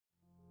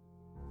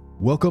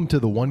Welcome to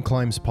the One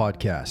Climbs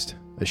podcast,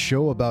 a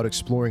show about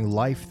exploring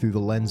life through the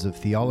lens of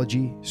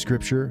theology,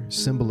 scripture,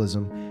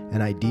 symbolism,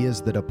 and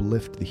ideas that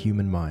uplift the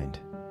human mind.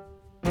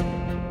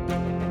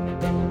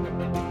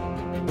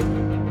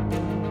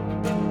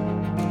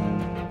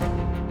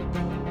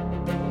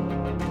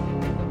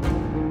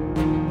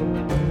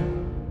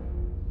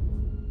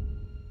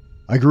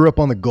 I grew up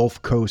on the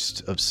Gulf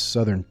Coast of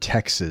southern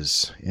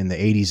Texas in the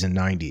 80s and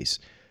 90s,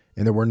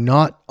 and there were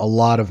not a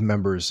lot of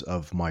members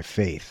of my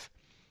faith.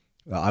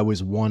 I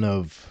was one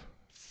of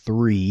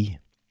three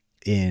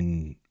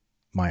in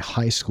my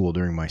high school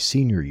during my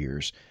senior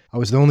years. I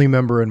was the only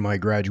member in my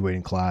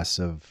graduating class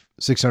of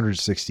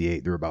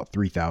 668. There were about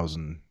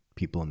 3,000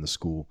 people in the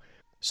school.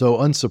 So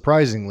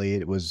unsurprisingly,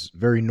 it was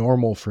very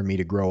normal for me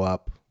to grow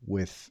up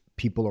with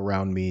people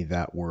around me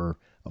that were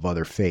of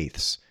other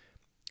faiths,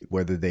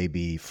 whether they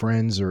be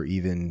friends or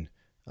even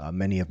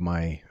many of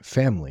my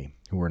family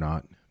who were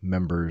not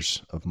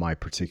members of my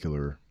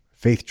particular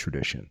faith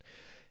tradition.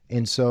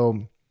 And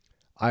so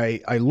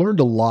I learned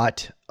a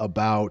lot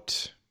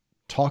about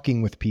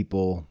talking with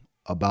people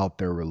about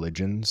their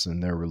religions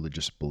and their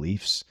religious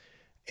beliefs.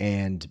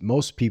 And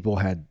most people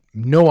had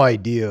no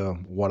idea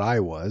what I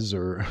was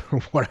or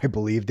what I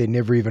believed. They'd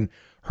never even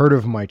heard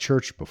of my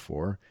church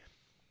before.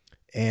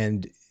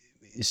 And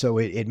so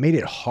it made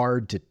it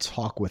hard to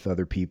talk with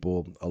other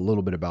people a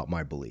little bit about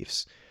my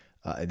beliefs.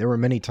 There were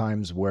many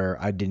times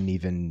where I didn't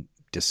even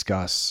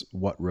discuss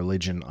what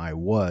religion I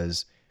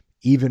was,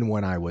 even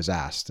when I was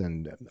asked.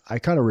 And I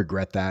kind of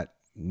regret that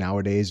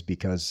nowadays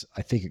because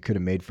I think it could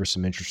have made for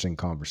some interesting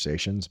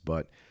conversations,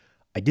 but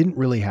I didn't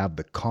really have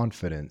the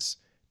confidence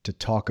to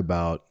talk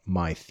about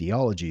my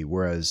theology,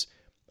 whereas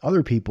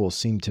other people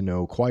seem to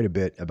know quite a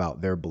bit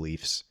about their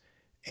beliefs.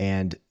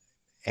 And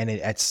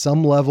at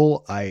some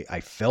level,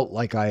 I felt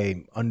like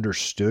I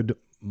understood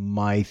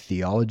my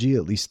theology,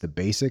 at least the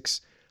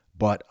basics,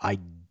 but I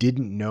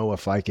didn't know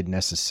if I could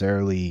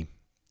necessarily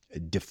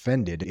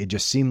defend it. It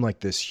just seemed like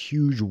this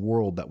huge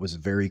world that was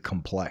very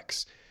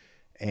complex.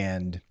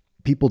 And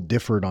people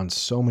differed on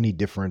so many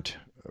different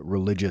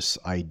religious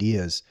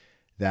ideas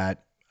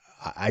that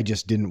I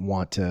just didn't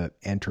want to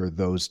enter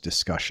those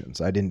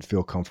discussions. I didn't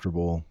feel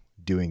comfortable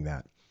doing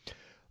that.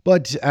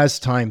 But as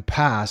time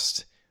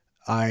passed,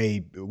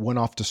 I went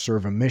off to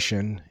serve a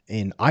mission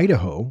in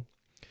Idaho,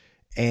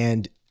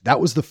 and that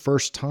was the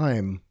first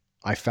time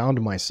I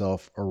found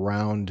myself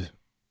around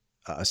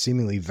a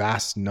seemingly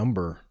vast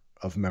number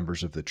of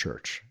members of the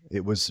church.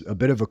 It was a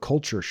bit of a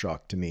culture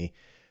shock to me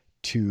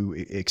to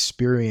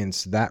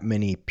experience that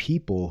many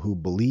people who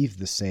believed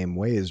the same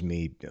way as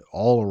me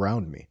all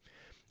around me.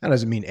 That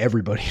doesn't mean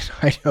everybody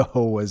in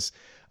Idaho was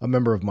a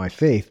member of my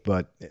faith,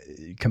 but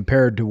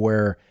compared to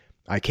where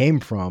I came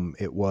from,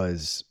 it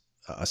was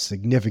a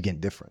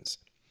significant difference.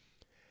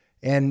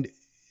 And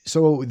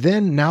so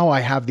then now I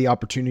have the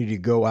opportunity to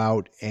go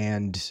out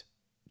and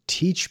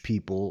teach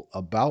people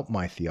about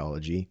my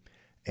theology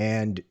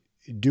and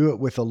do it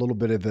with a little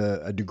bit of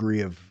a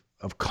degree of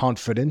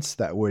confidence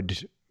that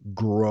would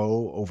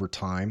grow over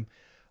time.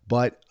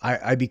 But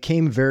I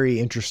became very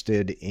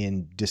interested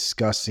in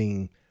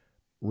discussing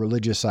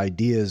religious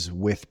ideas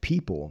with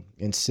people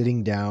and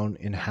sitting down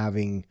and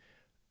having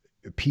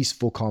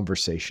peaceful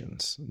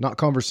conversations, not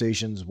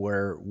conversations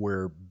where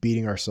we're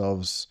beating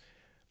ourselves,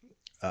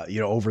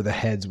 over the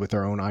heads with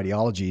our own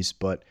ideologies,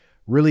 but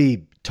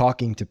really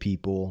talking to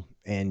people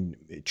and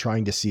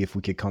trying to see if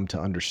we could come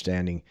to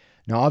understanding.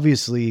 Now,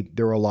 obviously,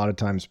 there were a lot of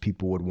times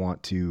people would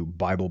want to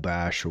Bible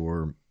bash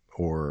or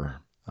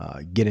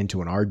get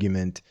into an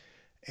argument,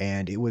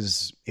 and it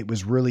was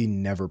really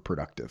never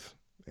productive.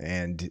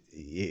 And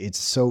it's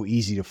so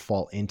easy to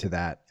fall into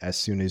that as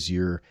soon as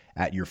you're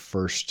at your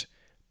first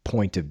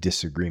point of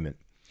disagreement.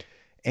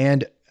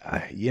 And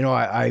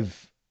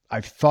I've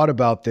thought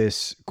about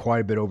this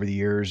quite a bit over the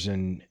years,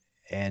 and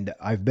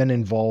I've been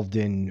involved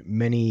in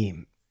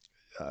many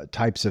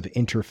types of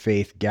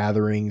interfaith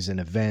gatherings and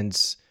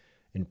events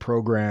and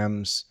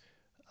programs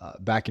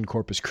back in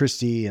Corpus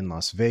Christi in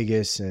Las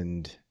Vegas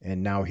and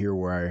now here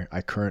where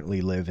I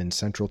currently live in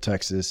Central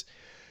Texas.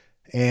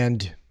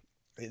 And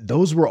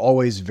those were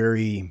always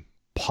very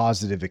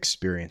positive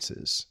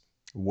experiences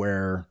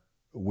where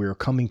we're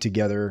coming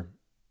together,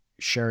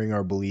 sharing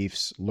our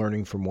beliefs,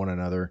 learning from one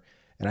another.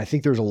 And I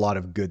think there's a lot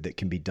of good that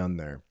can be done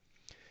there.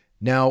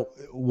 Now,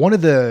 one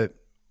of the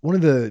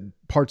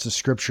parts of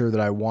scripture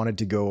that I wanted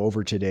to go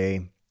over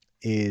today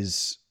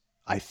is,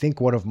 I think,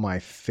 one of my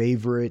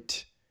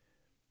favorite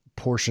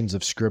portions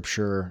of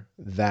scripture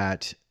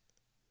that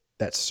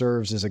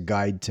serves as a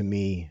guide to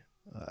me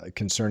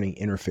concerning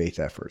interfaith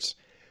efforts.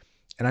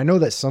 And I know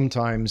that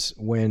sometimes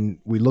when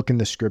we look in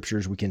the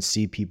scriptures, we can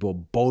see people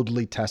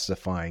boldly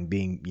testifying,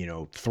 being,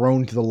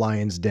 thrown to the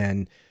lion's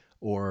den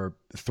or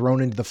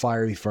thrown into the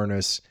fiery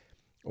furnace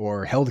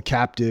or held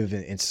captive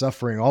and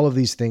suffering all of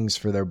these things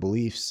for their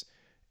beliefs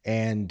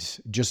and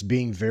just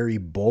being very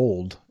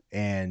bold.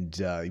 And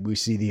we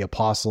see the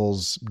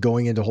apostles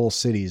going into whole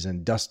cities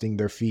and dusting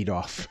their feet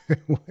off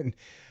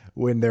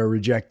when they're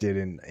rejected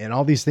and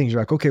all these things.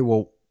 You're like, okay,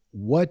 well,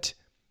 what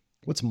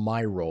What's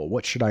my role?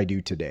 What should I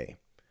do today?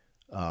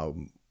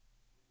 Um,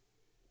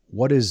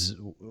 what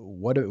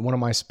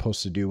am I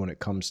supposed to do when it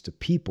comes to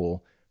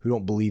people who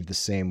don't believe the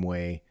same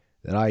way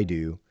that I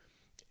do?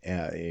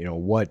 How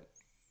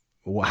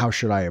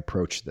should I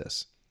approach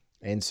this?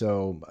 And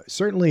so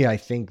certainly I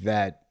think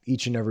that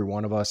each and every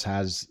one of us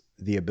has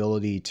the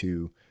ability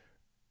to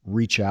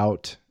reach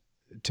out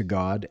to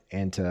God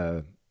and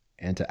to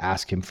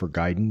ask him for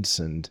guidance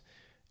and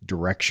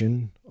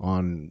direction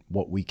on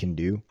what we can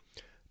do.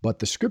 But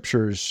the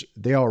scriptures,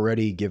 they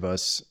already give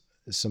us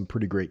some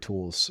pretty great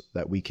tools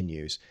that we can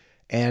use.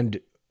 And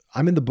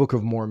I'm in the Book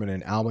of Mormon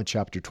in Alma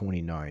chapter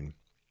 29.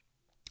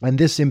 And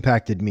this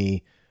impacted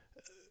me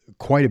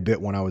quite a bit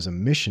when I was a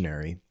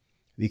missionary,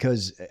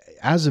 because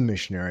as a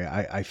missionary,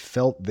 I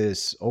felt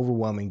this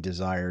overwhelming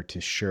desire to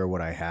share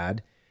what I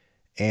had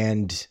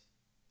and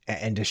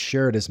to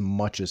share it as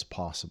much as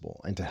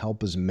possible and to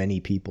help as many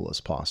people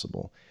as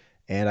possible.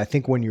 And I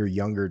think when you're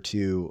younger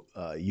too,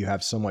 you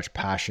have so much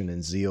passion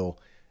and zeal.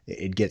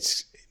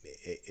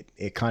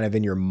 It kind of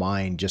in your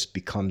mind just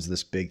becomes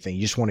this big thing.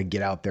 You just want to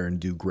get out there and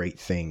do great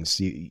things.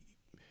 You're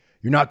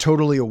not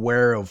totally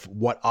aware of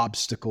what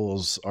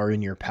obstacles are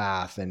in your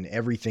path, and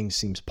everything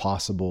seems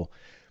possible.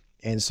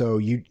 And so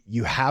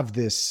you have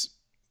this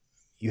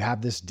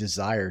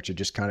desire to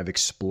just kind of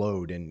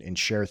explode and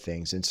share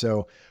things. And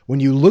so when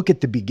you look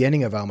at the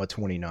beginning of Alma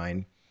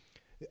 29,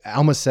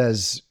 Alma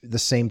says the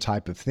same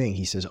type of thing.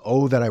 He says,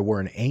 "Oh, that I were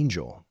an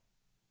angel."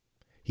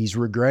 He's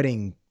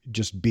regretting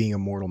just being a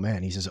mortal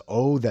man. He says,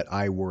 "Oh, that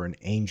I were an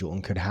angel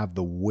and could have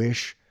the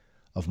wish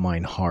of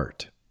mine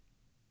heart."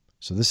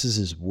 So this is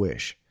his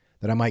wish,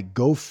 that I might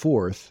go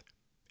forth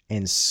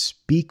and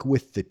speak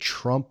with the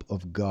trump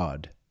of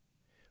God,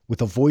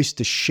 with a voice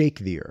to shake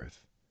the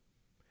earth.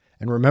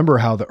 And remember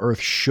how the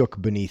earth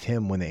shook beneath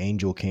him when the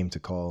angel came to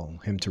call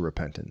him to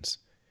repentance.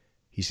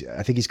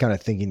 I think he's kind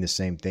of thinking the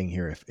same thing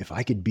here. If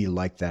I could be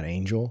like that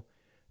angel,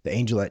 the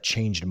angel that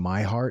changed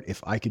my heart,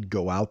 if I could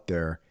go out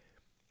there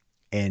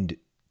and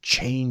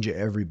change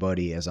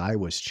everybody as I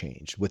was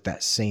changed with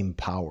that same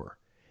power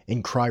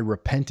and cry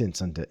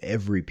repentance unto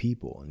every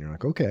people. And you're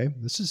like, okay,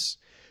 this is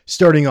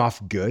starting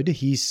off good.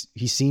 He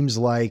seems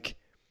like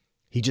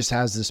he just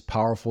has this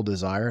powerful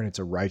desire, and it's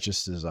a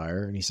righteous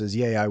desire. And he says,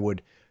 yea, I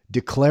would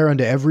declare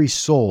unto every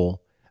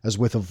soul as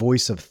with a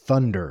voice of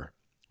thunder,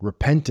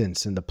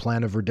 repentance and the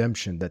plan of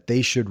redemption, that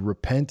they should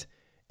repent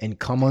and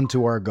come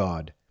unto our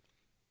God,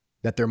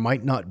 that there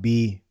might not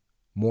be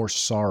more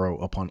sorrow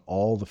upon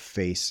all the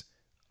face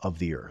of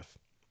the earth.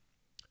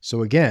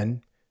 So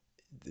again,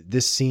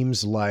 this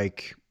seems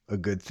like a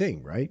good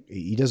thing, right?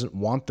 He doesn't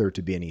want there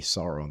to be any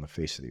sorrow on the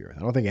face of the earth.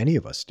 I don't think any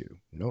of us do.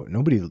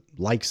 Nobody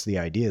likes the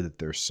idea that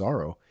there's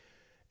sorrow.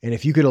 And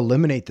if you could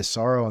eliminate the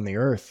sorrow on the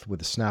earth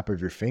with a snap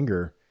of your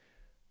finger,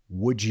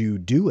 would you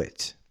do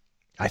it?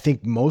 I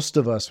think most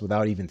of us,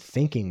 without even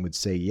thinking, would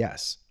say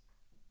yes.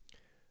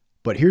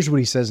 But here's what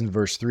he says in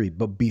verse 3,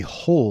 "But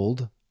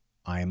behold,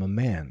 I am a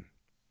man."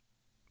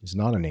 He's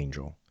not an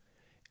angel.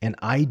 "And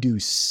I do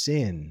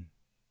sin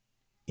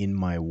in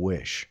my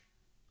wish."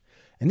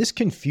 And this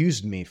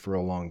confused me for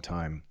a long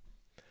time.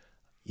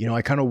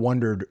 I kind of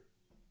wondered,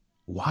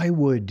 why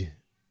would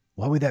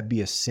that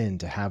be a sin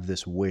to have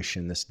this wish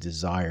and this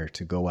desire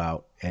to go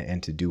out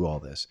and to do all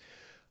this?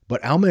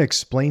 But Alma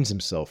explains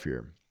himself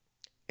here.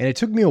 And it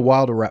took me a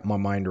while to wrap my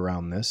mind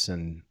around this.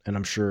 And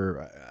I'm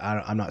sure,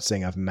 I'm not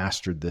saying I've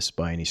mastered this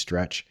by any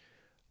stretch,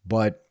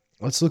 but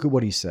let's look at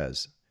what he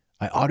says.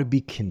 "I ought to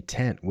be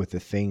content with the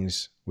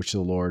things which the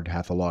Lord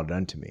hath allotted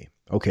unto me."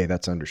 Okay,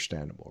 that's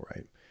understandable,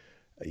 right?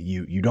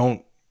 You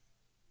don't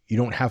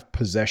have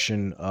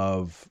possession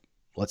of,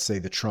 let's say,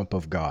 the trump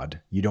of God.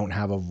 You don't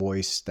have a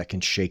voice that can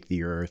shake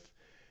the earth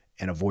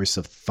and a voice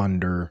of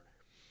thunder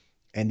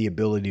and the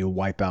ability to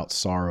wipe out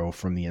sorrow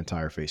from the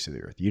entire face of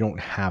the earth. You don't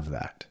have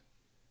that.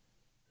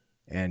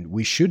 And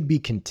we should be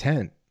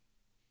content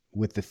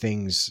with the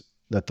things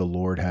that the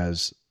Lord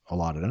has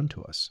allotted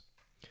unto us.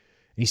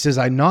 And he says,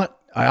 I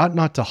ought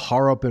not to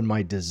harp up in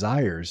my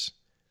desires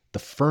the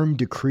firm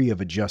decree of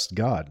a just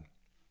God.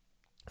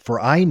 For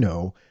I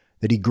know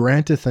that he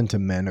granteth unto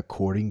men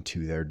according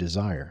to their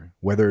desire,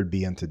 whether it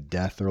be unto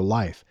death or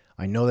life.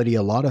 I know that he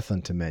allotteth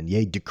unto men,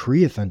 yea,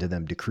 decreeth unto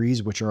them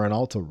decrees which are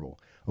unalterable,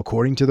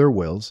 according to their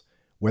wills,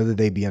 whether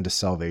they be unto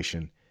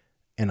salvation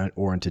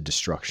or unto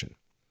destruction.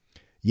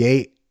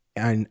 Yea,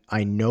 and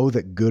I know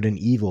that good and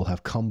evil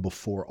have come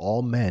before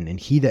all men, and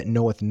he that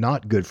knoweth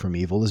not good from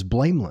evil is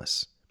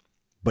blameless.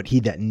 But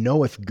he that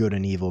knoweth good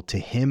and evil, to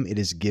him it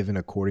is given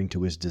according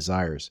to his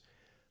desires,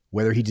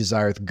 whether he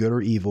desireth good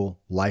or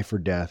evil, life or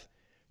death,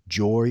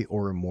 joy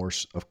or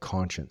remorse of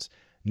conscience.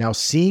 Now,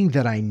 seeing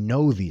that I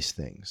know these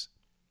things,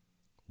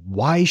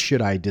 why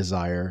should I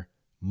desire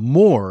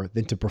more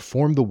than to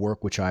perform the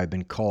work which I have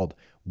been called?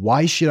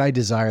 Why should I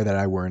desire that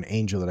I were an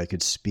angel, that I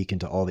could speak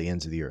into all the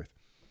ends of the earth?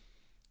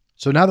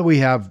 So now that we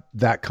have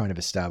that kind of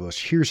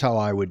established, here's how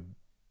I would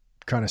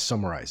kind of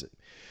summarize it.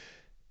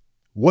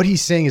 What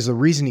he's saying is the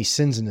reason he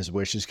sins in his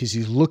wish is because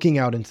he's looking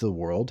out into the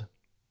world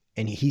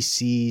and he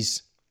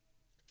sees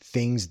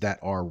things that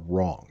are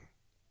wrong.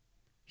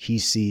 he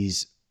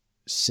sees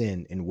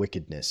sin and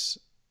wickedness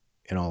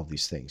and all of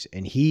these things.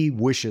 And he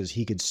wishes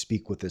he could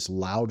speak with this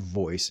loud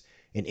voice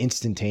and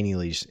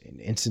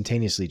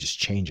instantaneously just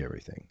change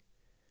everything.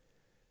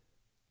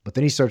 But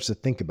then he starts to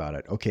think about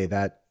it. Okay,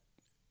 that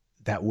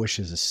wish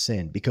is a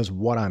sin, because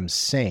what I'm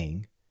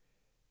saying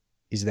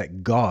is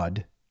that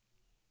God,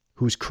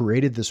 who's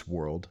created this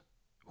world,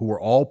 who are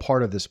all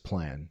part of this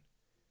plan,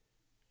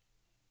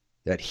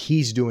 that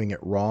he's doing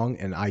it wrong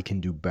and I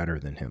can do better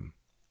than him.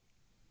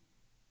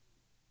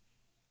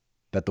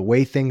 That the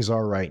way things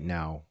are right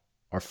now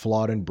are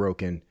flawed and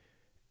broken,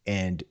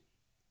 and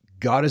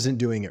God isn't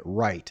doing it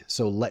right.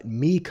 So let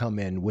me come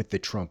in with the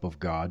trump of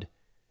God,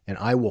 and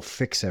I will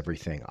fix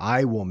everything.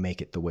 I will make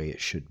it the way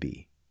it should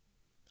be.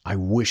 I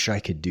wish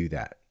I could do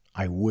that.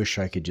 I wish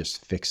I could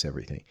just fix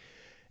everything.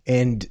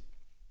 And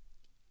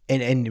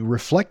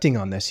reflecting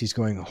on this, he's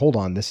going, hold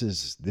on, this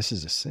is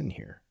a sin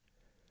here.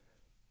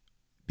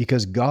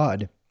 Because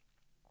God,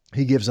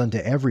 he gives unto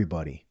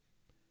everybody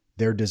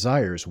their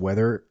desires,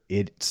 whether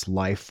it's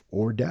life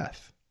or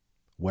death,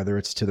 whether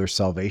it's to their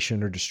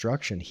salvation or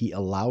destruction. He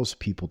allows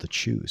people to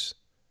choose.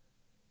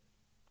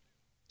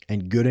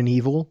 And good and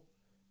evil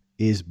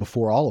is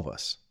before all of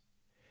us.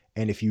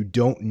 And if you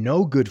don't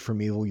know good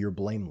from evil, you're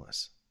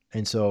blameless.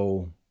 And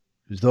so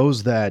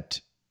those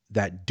that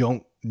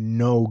don't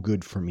know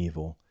good from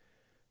evil,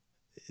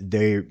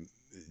 they're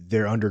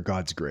under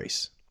God's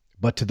grace.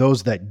 But to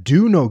those that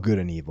do know good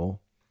and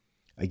evil,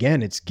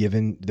 again, it's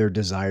given, their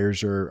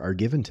desires are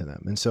given to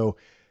them. And so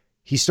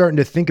he's starting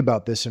to think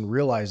about this and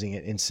realizing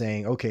it and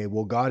saying, okay,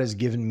 well, God has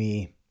given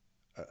me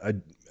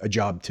a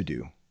job to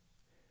do.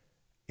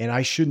 And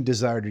I shouldn't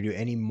desire to do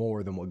any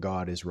more than what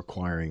God is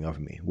requiring of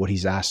me, what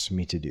he's asked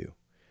me to do.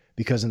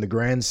 Because in the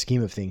grand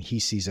scheme of things, he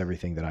sees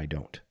everything that I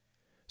don't.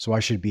 So I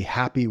should be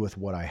happy with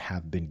what I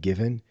have been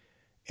given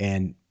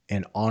and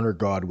honor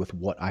God with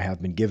what I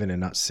have been given, and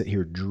not sit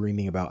here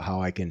dreaming about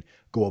how I can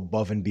go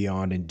above and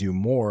beyond and do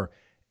more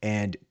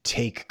and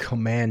take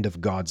command of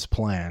God's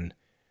plan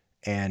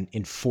and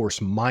enforce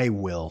my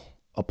will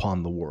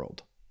upon the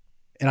world.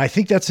 And I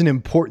think that's an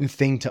important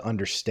thing to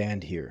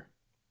understand here,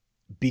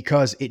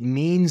 because it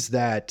means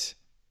that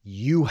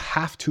you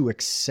have to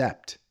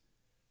accept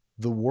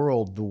the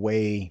world the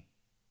way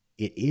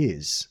it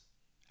is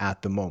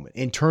at the moment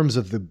in terms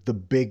of the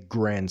big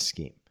grand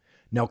scheme.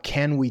 Now,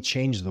 can we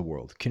change the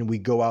world? Can we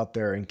go out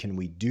there and can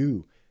we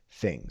do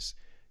things?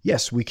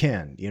 Yes, we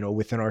can,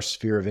 within our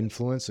sphere of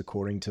influence,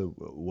 according to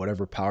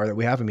whatever power that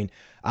we have. I mean,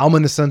 Alma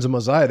and the sons of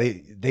Mosiah,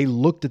 they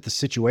looked at the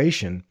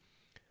situation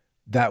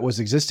that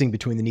was existing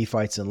between the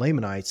Nephites and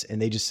Lamanites,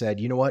 and they just said,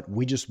 you know what?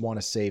 We just want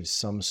to save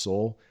some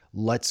soul.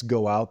 Let's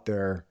go out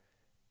there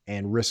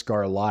and risk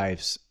our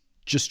lives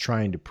just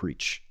trying to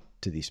preach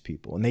to these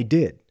people. And they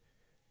did.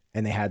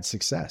 And they had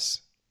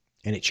success.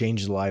 And it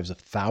changed the lives of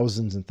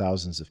thousands and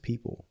thousands of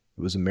people.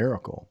 It was a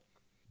miracle.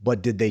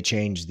 But did they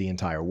change the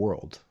entire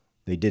world?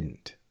 They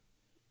didn't.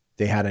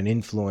 They had an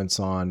influence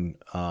on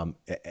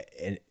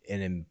an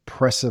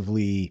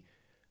impressively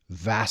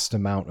vast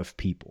amount of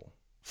people,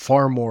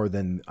 far more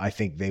than I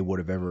think they would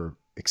have ever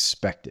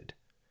expected.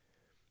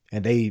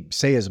 And they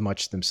say as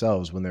much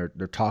themselves when they're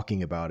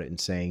talking about it and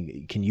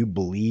saying, can you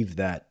believe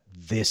that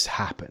this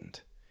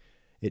happened?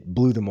 It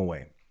blew them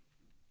away.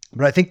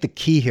 But I think the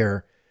key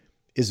here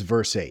is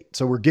verse 8.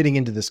 So we're getting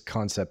into this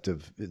concept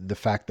of the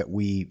fact that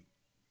we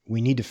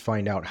need to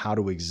find out how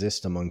to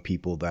exist among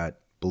people that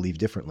believe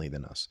differently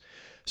than us.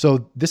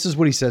 So this is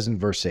what he says in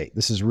verse 8.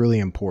 This is really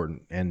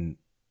important, and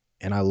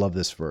I love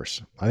this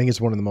verse. I think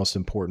it's one of the most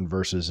important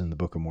verses in the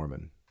Book of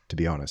Mormon, to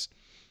be honest.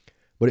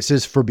 But it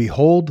says, "For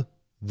behold,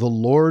 the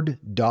Lord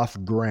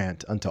doth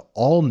grant unto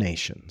all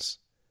nations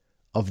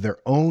of their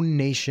own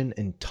nation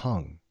and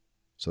tongue."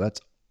 So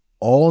that's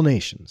all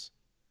nations.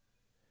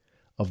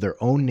 "Of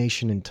their own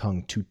nation and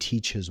tongue to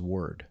teach his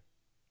word."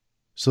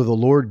 So the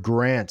Lord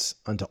grants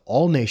unto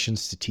all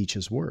nations to teach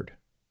his word.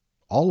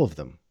 All of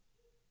them.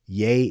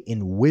 Yea,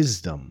 in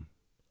wisdom,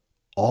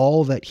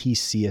 all that he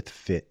seeth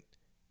fit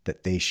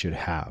that they should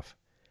have.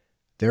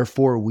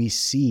 Therefore we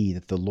see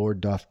that the Lord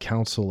doth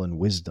counsel in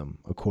wisdom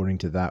according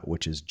to that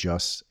which is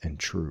just and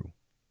true.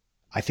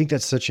 I think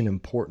that's such an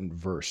important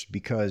verse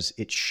because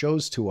it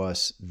shows to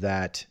us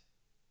that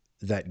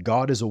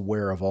God is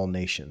aware of all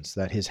nations,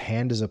 that his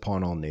hand is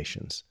upon all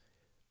nations,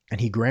 and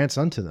he grants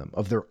unto them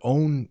of their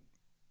own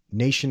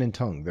nation and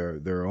tongue,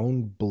 their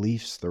own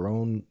beliefs, their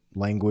own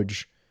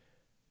language,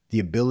 the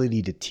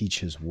ability to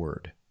teach his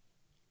word.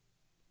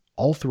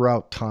 All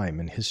throughout time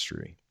and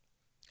history,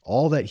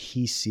 all that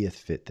he seeth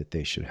fit that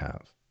they should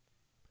have.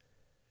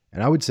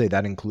 And I would say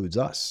that includes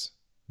us,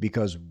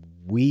 because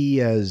we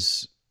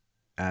as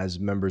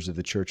members of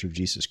the Church of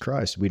Jesus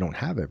Christ, we don't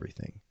have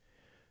everything.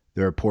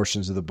 There are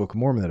portions of the Book of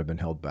Mormon that have been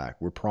held back.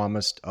 We're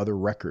promised other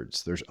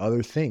records. There's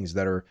other things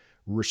that are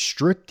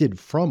restricted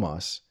from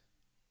us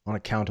on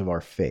account of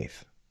our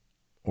faith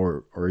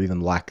or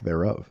even lack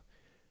thereof,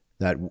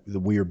 that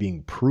we are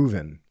being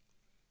proven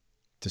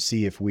to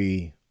see if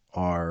we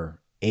are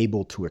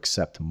able to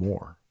accept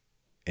more.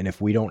 And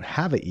if we don't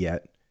have it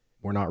yet,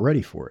 we're not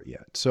ready for it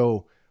yet.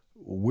 So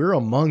we're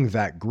among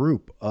that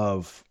group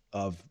of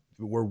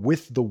we're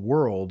with the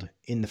world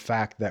in the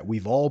fact that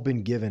we've all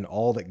been given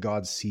all that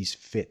God sees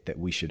fit that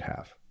we should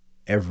have,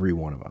 every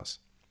one of us.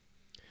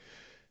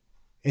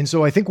 And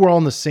so I think we're all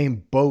in the same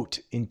boat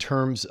in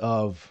terms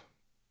of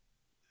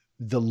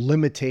the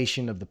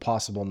limitation of the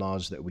possible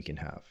knowledge that we can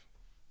have.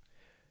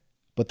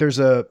 But there's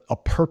a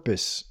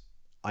purpose,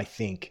 I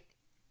think,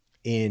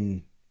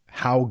 in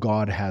how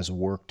God has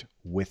worked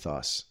with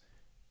us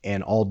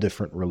and all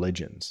different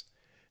religions.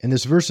 And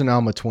this verse in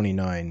Alma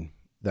 29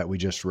 that we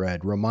just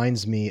read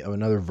reminds me of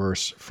another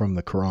verse from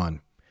the Quran.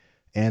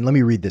 And let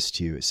me read this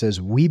to you. It says,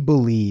 "We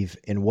believe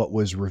in what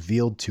was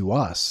revealed to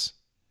us,"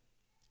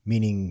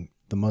 meaning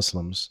the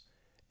Muslims,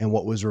 "and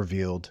what was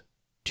revealed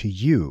to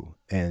you."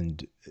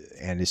 And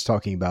it's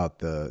talking about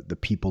the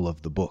people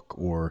of the book,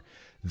 or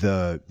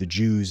the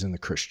Jews and the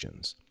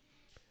Christians.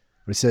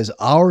 But it says,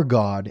 "Our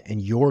God and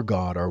your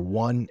God are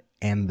one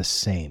and the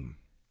same.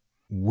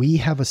 We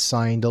have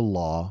assigned a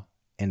law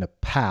and a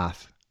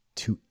path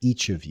to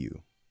each of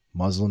you,"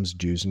 Muslims,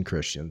 Jews, and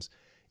Christians.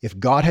 "If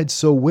God had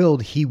so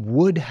willed, he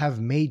would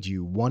have made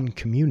you one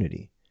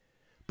community.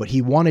 But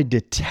he wanted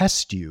to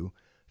test you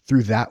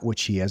through that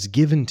which he has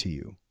given to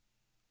you."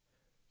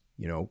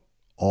 You know,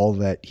 all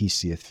that he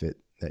seeth fit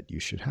that you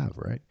should have,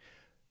 right?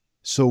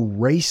 "So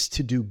race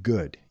to do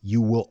good.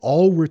 You will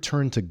all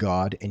return to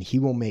God, and he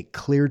will make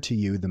clear to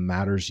you the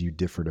matters you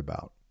differed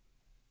about."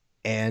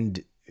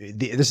 And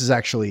this is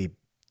actually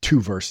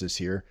two verses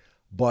here,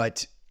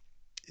 but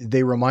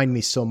they remind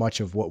me so much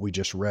of what we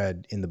just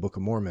read in the Book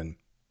of Mormon.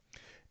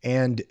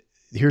 And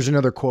here's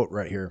another quote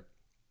right here.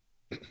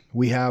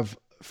 We have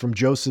from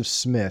Joseph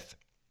Smith.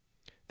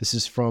 This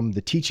is from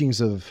the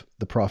Teachings of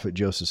the Prophet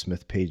Joseph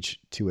Smith,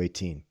 page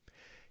 218.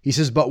 He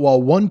says, "But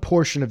while one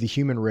portion of the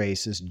human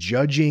race is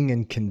judging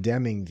and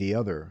condemning the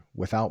other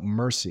without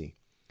mercy,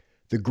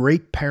 the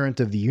great parent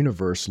of the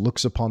universe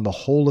looks upon the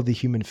whole of the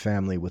human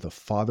family with a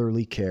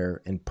fatherly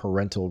care and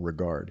parental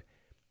regard.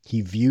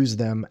 He views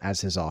them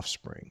as his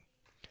offspring.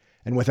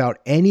 And without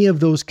any of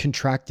those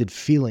contracted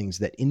feelings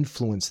that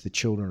influence the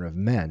children of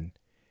men,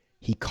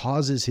 he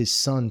causes his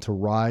sun to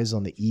rise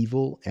on the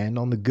evil and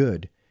on the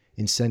good,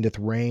 and sendeth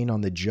rain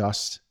on the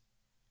just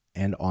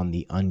and on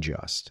the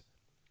unjust."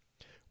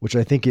 Which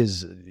I think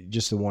is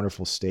just a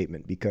wonderful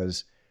statement,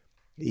 because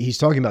he's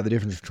talking about the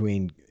difference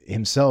between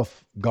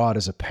himself, God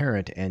as a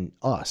parent, and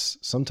us.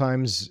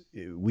 Sometimes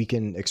we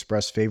can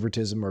express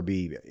favoritism or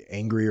be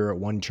angrier at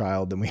one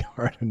child than we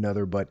are at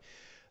another, but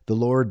the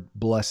Lord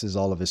blesses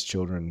all of his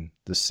children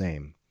the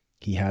same.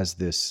 He has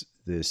this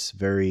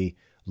very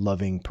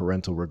loving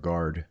parental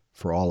regard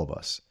for all of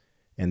us,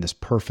 and this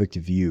perfect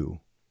view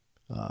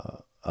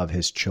of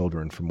his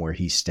children from where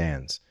he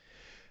stands.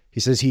 He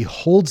says, "He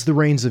holds the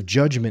reins of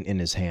judgment in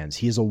his hands.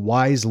 He is a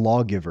wise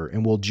lawgiver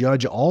and will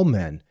judge all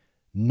men,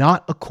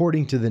 not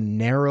according to the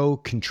narrow,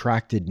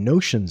 contracted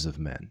notions of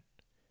men,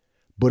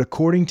 but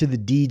according to the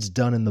deeds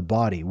done in the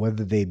body,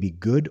 whether they be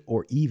good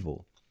or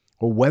evil,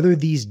 or whether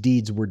these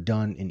deeds were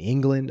done in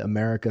England,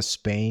 America,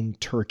 Spain,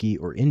 Turkey,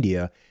 or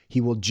India.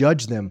 He will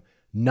judge them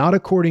not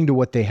according to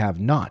what they have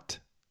not,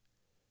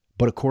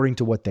 but according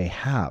to what they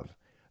have.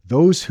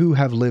 Those who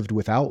have lived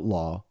without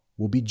law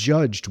will be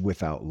judged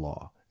without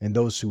law, and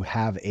those who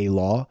have a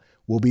law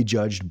will be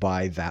judged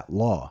by that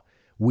law.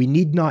 We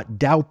need not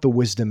doubt the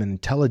wisdom and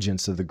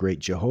intelligence of the great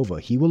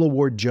Jehovah. He will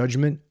award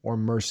judgment or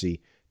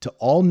mercy to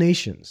all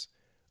nations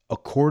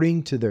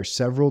according to their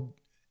several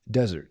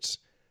deserts,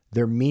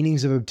 their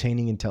meanings of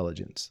obtaining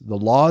intelligence, the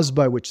laws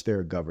by which they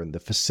are governed, the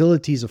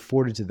facilities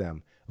afforded to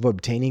them of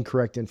obtaining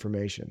correct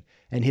information,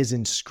 and his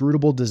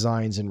inscrutable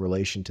designs in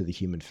relation to the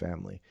human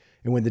family.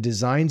 And when the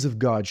designs of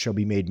God shall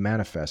be made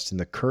manifest and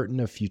the curtain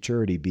of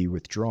futurity be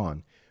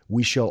withdrawn,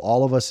 we shall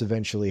all of us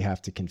eventually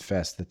have to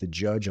confess that the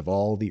judge of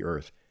all the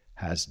earth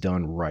has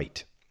done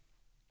right."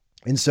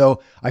 And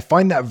so I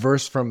find that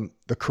verse from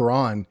the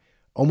Quran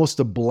almost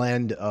a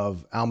blend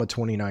of Alma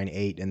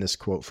 29:8 and this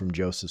quote from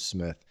Joseph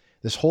Smith.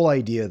 This whole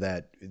idea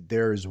that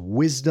there's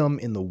wisdom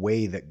in the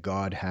way that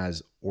God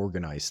has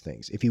organized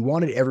things. If he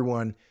wanted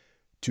everyone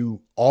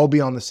to all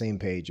be on the same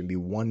page and be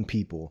one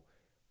people,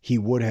 he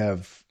would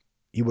have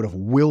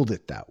willed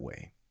it that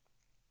way,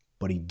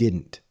 but he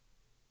didn't.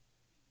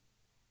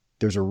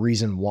 There's a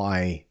reason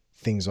why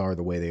things are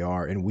the way they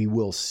are, and we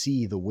will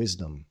see the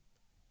wisdom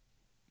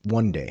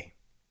one day.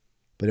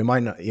 But it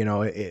might not,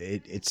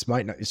 it's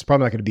probably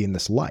not going to be in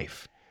this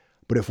life.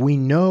 But if we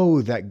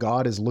know that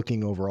God is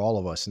looking over all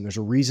of us, and there's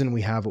a reason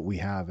we have what we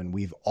have, and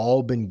we've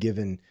all been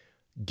given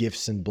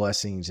gifts and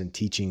blessings and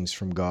teachings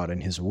from God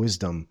and his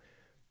wisdom,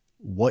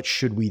 what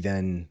should we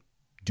then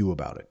do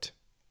about it?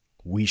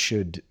 We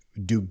should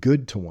do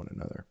good to one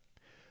another.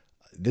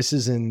 This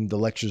is in the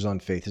Lectures on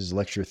Faith. This is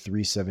lecture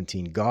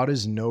 317. "God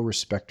is no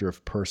respecter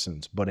of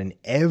persons, but in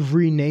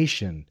every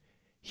nation,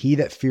 he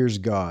that fears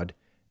God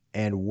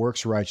and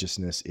works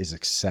righteousness is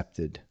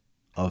accepted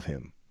of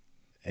him."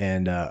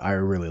 And I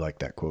really like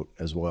that quote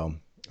as well.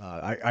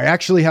 I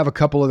actually have a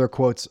couple other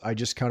quotes I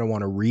just kind of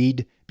want to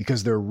read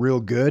because they're real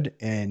good.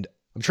 And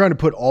I'm trying to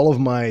put all of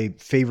my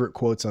favorite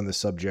quotes on the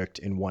subject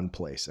in one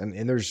place.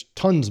 And there's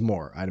tons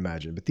more, I'd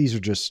imagine, but these are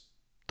just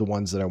the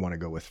ones that I want to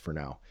go with for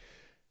now.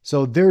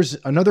 So there's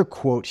another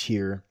quote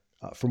here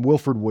from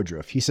Wilford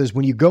Woodruff. He says,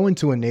 when you go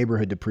into a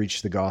neighborhood to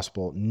preach the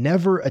gospel,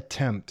 never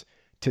attempt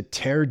to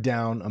tear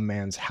down a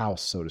man's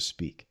house, so to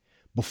speak,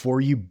 before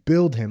you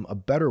build him a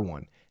better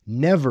one.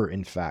 Never,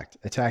 in fact,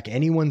 attack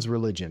anyone's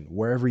religion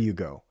wherever you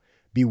go.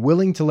 Be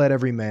willing to let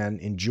every man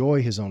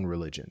enjoy his own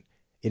religion.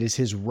 It is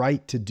his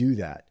right to do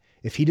that.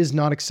 If he does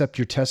not accept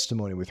your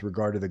testimony with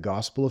regard to the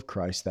gospel of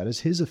Christ, that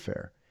is his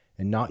affair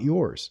and not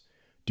yours.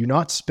 Do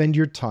not spend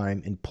your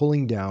time in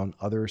pulling down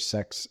other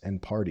sects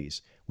and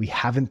parties. We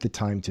haven't the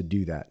time to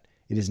do that.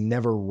 It is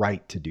never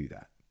right to do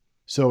that.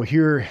 So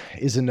here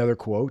is another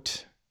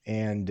quote,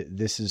 and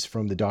this is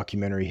from the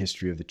documentary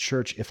History of the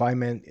Church. If I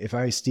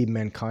esteem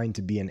mankind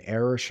to be in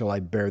error, shall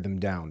I bear them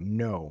down?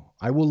 No,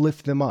 I will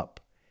lift them up,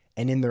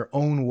 and in their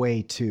own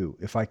way too,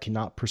 if I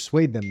cannot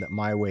persuade them that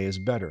my way is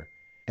better.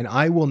 And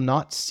I will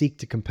not seek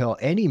to compel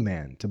any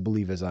man to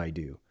believe as I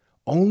do,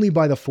 only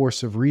by the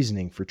force of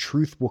reasoning, for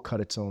truth will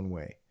cut its own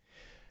way.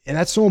 And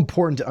that's so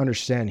important to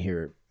understand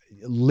here.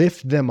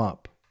 Lift them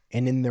up,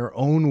 and in their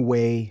own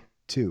way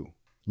too.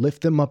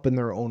 Lift them up in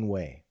their own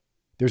way.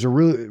 There's a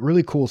really,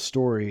 really cool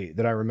story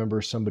that I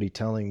remember somebody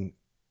telling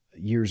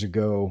years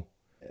ago.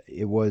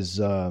 It was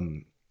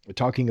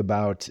talking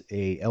about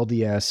a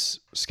LDS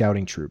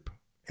scouting troop,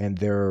 and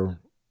there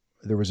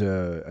was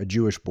a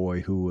Jewish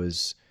boy who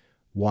was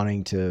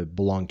wanting to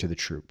belong to the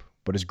troop.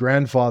 But his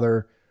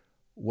grandfather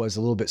was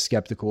a little bit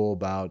skeptical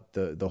about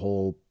the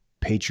whole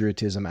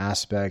patriotism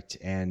aspect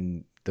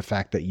and the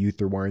fact that youth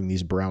are wearing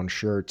these brown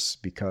shirts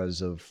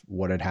because of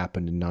what had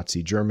happened in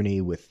Nazi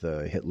Germany with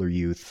the Hitler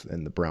youth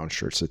and the brown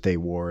shirts that they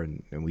wore.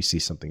 And we see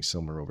something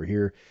similar over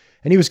here.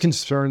 And he was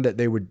concerned that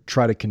they would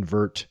try to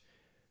convert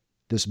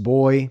this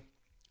boy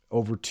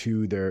over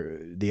to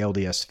the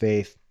LDS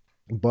faith.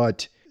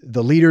 But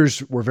the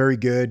leaders were very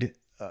good.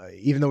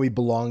 Even though he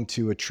belonged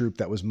to a troop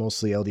that was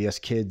mostly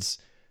LDS kids,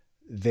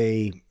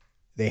 they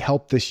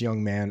helped this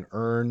young man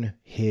earn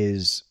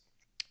his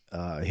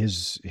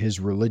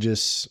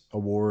religious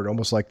award,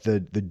 almost like the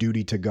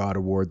duty to God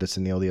award that's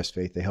in the LDS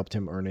faith. They helped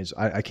him earn his,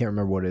 I can't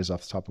remember what it is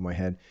off the top of my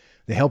head.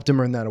 They helped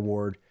him earn that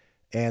award,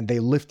 and they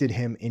lifted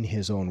him in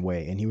his own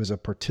way. And he was a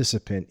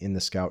participant in the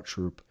scout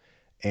troop,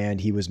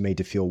 and he was made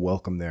to feel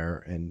welcome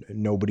there. And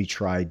nobody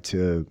tried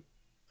to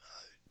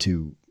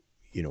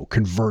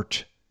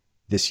convert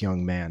this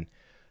young man,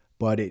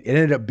 but it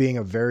ended up being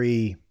a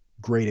very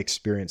great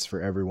experience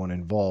for everyone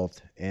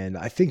involved. And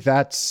I think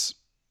that's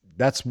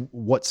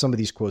what some of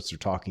these quotes are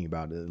talking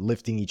about: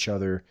 lifting each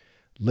other,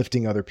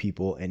 lifting other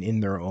people, and in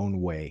their own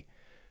way.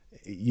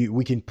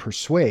 We can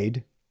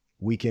persuade,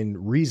 we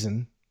can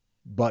reason,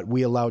 but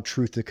we allow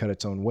truth to cut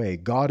its own way.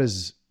 God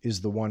is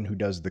the one who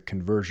does the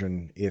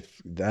conversion,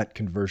 if that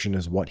conversion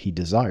is what he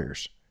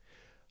desires.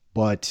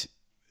 But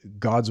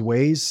God's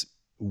ways,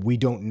 we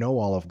don't know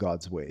all of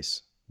God's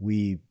ways.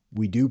 We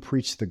do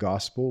preach the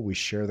gospel, we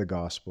share the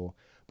gospel,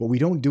 but we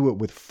don't do it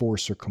with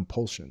force or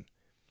compulsion.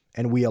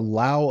 And we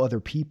allow other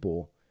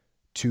people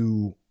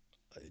to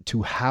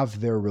have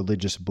their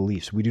religious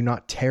beliefs. We do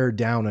not tear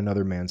down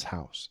another man's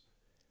house.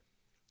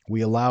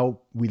 We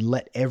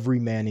let every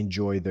man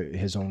enjoy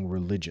his own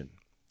religion.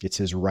 It's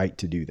his right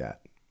to do that.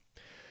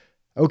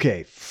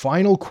 Okay,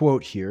 final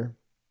quote here.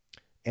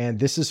 And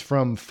this is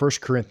from 1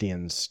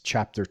 Corinthians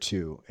chapter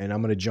 2. And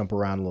I'm going to jump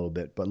around a little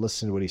bit, but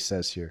listen to what he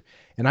says here.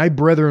 And I,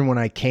 brethren, when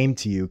I came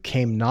to you,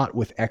 came not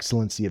with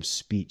excellency of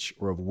speech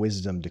or of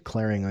wisdom,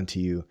 declaring unto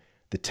you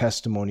the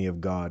testimony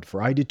of God.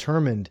 For I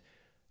determined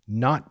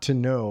not to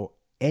know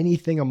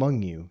anything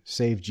among you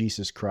save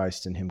Jesus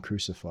Christ and him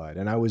crucified.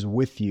 And I was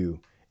with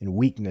you in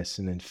weakness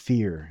and in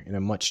fear and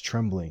in much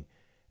trembling.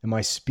 And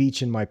my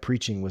speech and my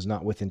preaching was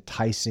not with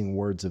enticing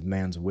words of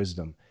man's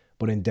wisdom,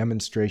 but in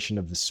demonstration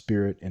of the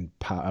Spirit and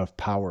of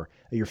power,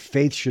 that your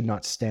faith should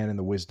not stand in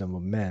the wisdom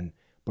of men,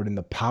 but in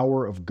the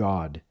power of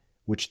God,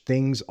 which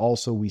things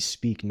also we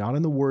speak, not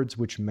in the words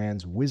which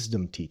man's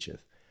wisdom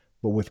teacheth,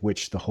 but with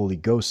which the Holy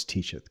Ghost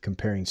teacheth,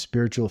 comparing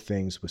spiritual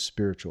things with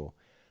spiritual.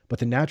 But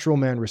the natural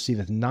man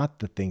receiveth not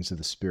the things of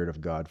the Spirit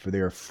of God, for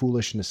they are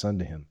foolishness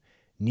unto him.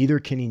 Neither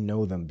can he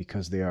know them,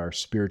 because they are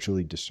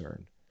spiritually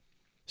discerned.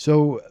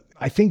 So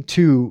I think,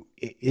 too,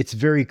 it's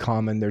very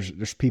common.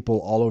 There's people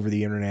all over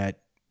the internet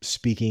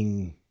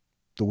speaking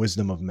the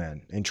wisdom of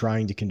men and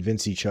trying to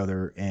convince each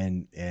other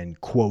and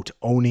quote,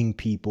 owning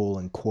people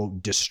and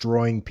quote,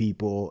 destroying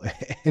people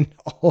and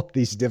all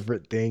these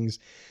different things.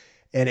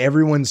 And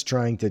everyone's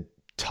trying to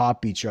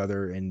top each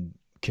other and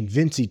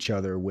convince each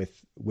other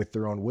with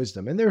their own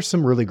wisdom. And there are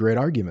some really great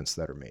arguments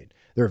that are made.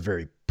 There are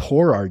very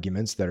poor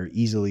arguments that are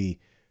easily,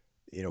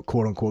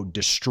 quote unquote,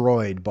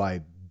 destroyed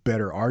by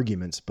better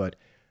arguments. But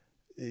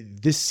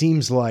this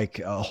seems like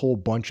a whole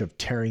bunch of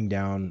tearing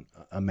down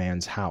a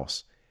man's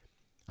house.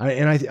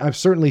 I've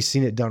certainly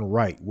seen it done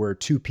right, where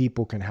two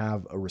people can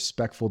have a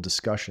respectful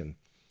discussion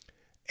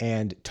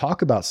and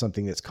talk about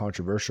something that's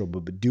controversial,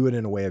 but do it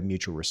in a way of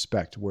mutual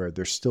respect, where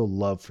there's still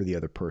love for the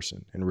other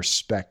person and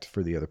respect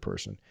for the other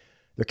person.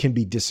 there can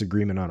be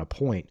disagreement on a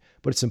point,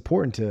 but it's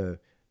important to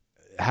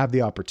have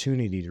the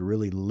opportunity to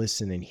really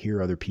listen and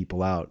hear other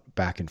people out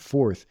back and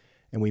forth.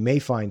 And we may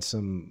find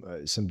some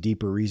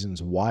deeper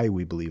reasons why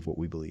we believe what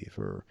we believe,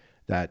 or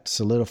that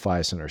solidify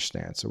us in our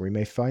stance. Or we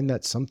may find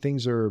that some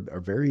things are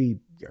very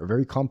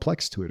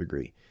complex to a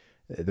degree.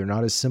 They're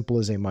not as simple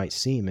as they might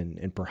seem.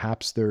 And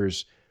perhaps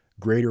there's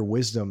greater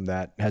wisdom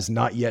that has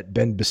not yet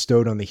been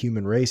bestowed on the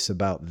human race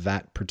about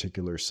that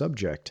particular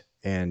subject.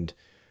 And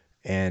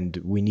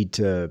we need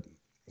to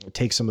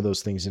take some of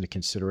those things into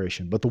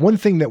consideration. But the one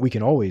thing that we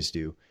can always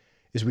do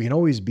is we can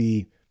always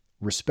be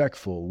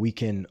respectful. We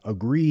can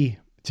agree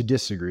to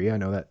disagree. I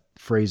know that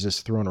phrase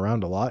is thrown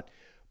around a lot,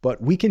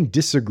 but we can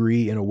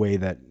disagree in a way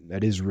that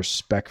is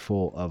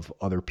respectful of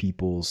other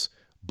people's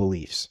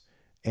beliefs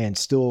and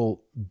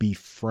still be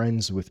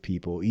friends with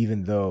people,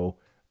 even though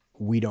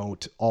we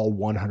don't all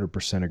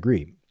 100%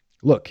 agree.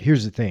 Look,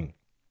 here's the thing.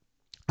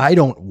 I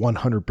don't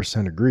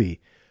 100% agree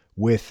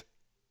with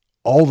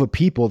all the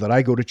people that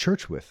I go to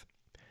church with.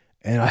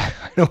 And I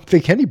don't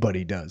think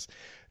anybody does.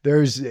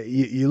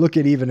 You look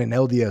at even an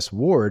LDS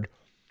ward,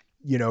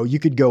 you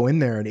could go in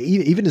there and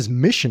even as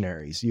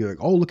missionaries, you're like,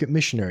 oh, look at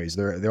missionaries.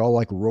 They're all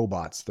like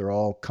robots. They're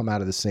all come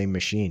out of the same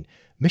machine.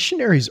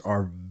 Missionaries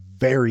are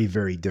very,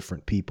 very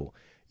different people.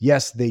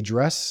 Yes, they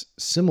dress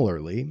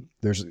similarly.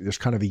 There's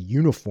kind of a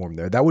uniform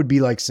there. That would be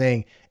like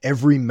saying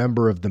every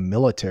member of the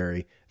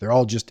military, they're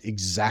all just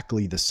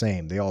exactly the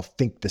same. They all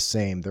think the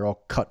same. They're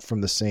all cut from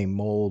the same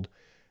mold,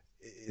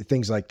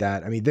 things like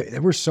that. I mean,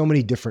 there were so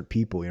many different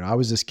people. I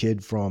was this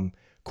kid from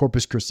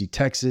Corpus Christi,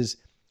 Texas.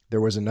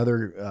 There was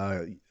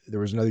another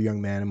young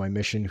man in my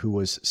mission who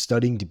was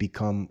studying to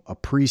become a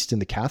priest in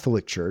the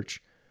Catholic Church,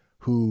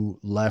 who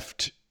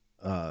left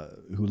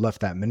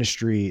that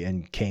ministry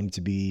and came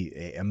to be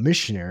a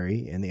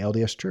missionary in the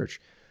LDS Church.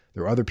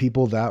 There were other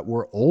people that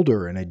were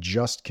older and had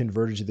just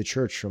converted to the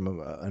church from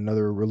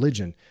another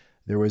religion.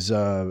 There was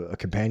a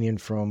companion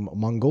from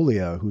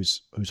Mongolia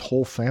whose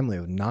whole family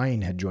of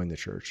 9 had joined the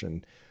church.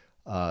 And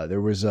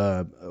there was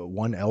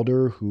one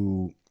elder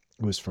who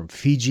was from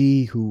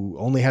Fiji who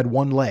only had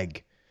one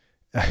leg.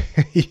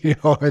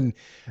 And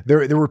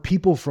there were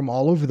people from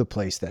all over the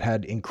place that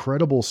had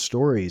incredible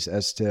stories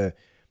as to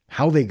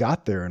how they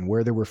got there and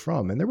where they were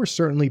from. And there were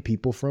certainly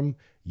people from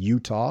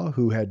Utah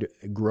who had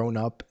grown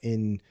up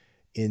in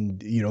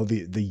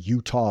the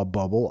Utah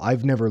bubble.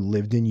 I've never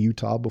lived in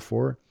Utah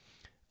before.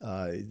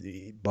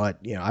 But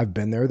I've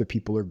been there. The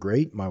people are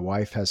great. My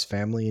wife has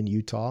family in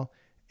Utah,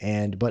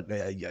 but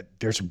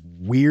there's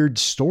weird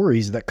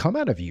stories that come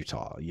out of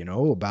Utah,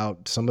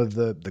 about some of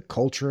the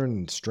culture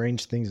and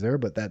strange things there,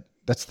 but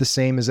that's the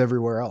same as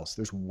everywhere else.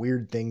 There's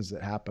weird things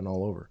that happen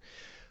all over.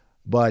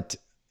 But,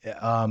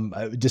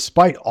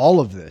 despite all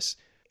of this,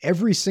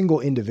 every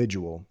single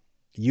individual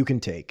you can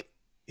take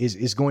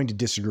is going to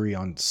disagree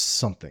on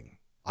something.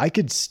 I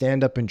could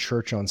stand up in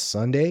church on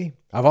Sunday.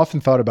 I've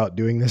often thought about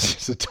doing this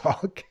as a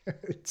talk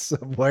in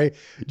some way,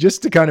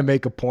 just to kind of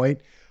make a point,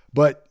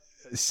 but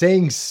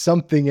saying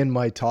something in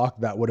my talk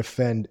that would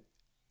offend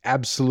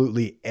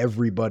absolutely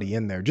everybody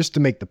in there, just to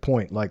make the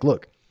point, like,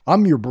 look,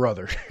 I'm your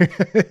brother,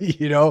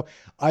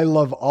 I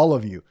love all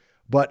of you,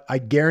 but I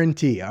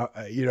guarantee, I'm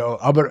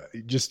going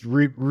to just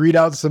read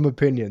out some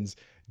opinions.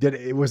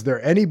 Was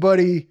there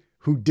anybody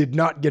who did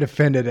not get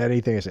offended at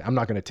anything I said? I'm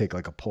not going to take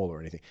like a poll or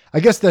anything.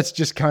 I guess that's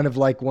just kind of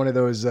like one of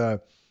those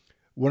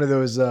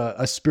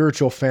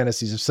spiritual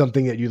fantasies of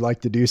something that you'd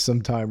like to do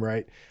sometime,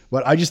 right?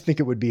 But I just think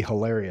it would be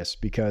hilarious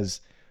because,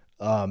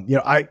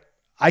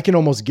 I can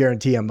almost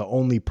guarantee I'm the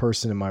only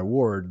person in my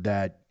ward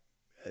that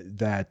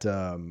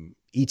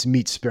eats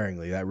meat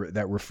sparingly,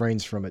 that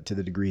refrains from it to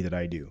the degree that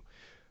I do.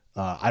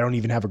 I don't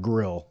even have a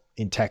grill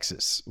in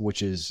Texas,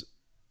 which is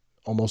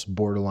almost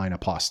borderline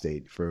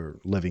apostate for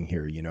living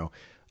here,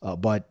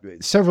 but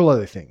several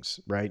other things,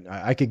 right?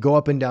 I could go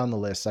up and down the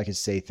list. I could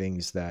say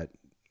things that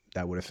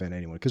would offend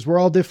anyone because we're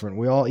all different.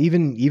 We all,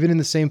 even in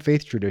the same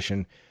faith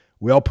tradition,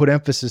 we all put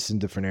emphasis in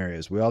different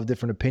areas. We all have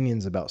different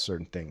opinions about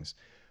certain things,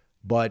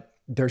 but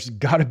there's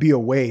got to be a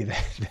way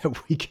that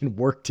we can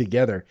work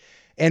together.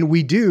 And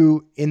we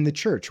do in the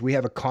church. We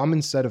have a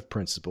common set of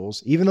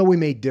principles, even though we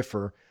may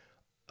differ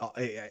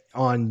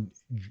on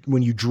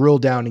when you drill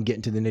down and get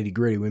into the nitty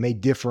gritty. We may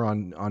differ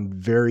on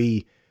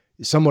very,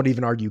 some would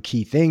even argue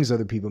key things.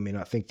 Other people may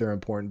not think they're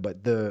important,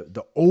 but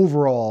the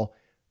overall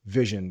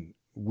vision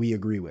we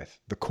agree with,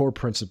 the core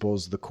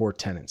principles, the core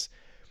tenets.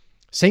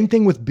 Same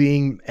thing with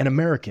being an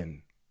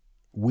American.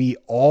 We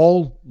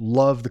all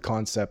love the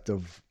concept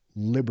of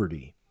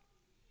liberty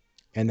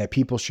and that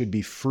people should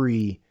be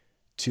free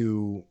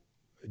to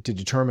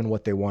determine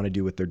what they want to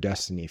do with their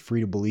destiny,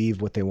 free to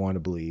believe what they want to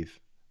believe,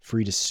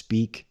 free to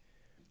speak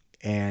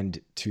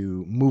and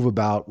to move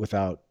about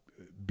without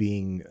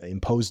being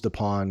imposed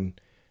upon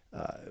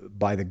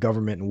by the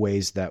government in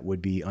ways that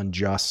would be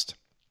unjust.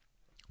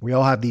 We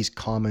all have these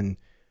common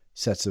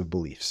sets of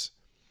beliefs.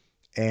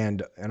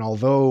 And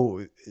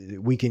although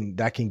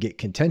that can get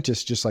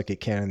contentious, just like it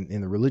can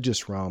in the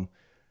religious realm,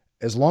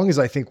 as long as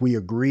I think we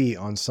agree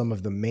on some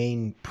of the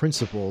main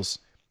principles,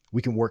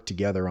 we can work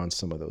together on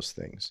some of those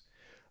things.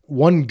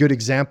 one good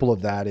example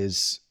of that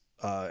is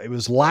it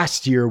was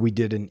last year we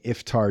did an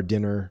iftar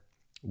dinner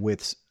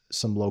with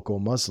some local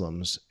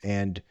Muslims,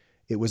 and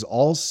it was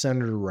all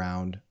centered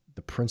around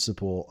the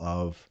principle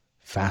of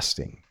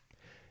fasting.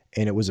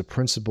 And it was a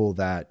principle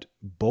that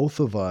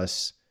both of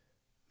us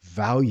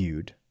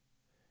valued,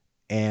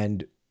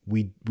 and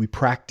we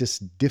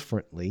practiced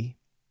differently.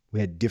 We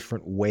had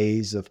different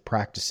ways of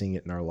practicing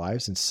it in our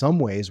lives. In some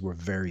ways were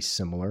very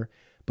similar,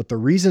 but the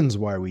reasons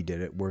why we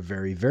did it were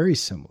very, very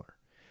similar.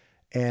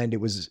 And it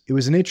was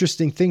an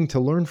interesting thing to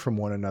learn from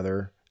one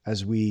another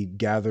as we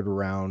gathered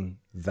around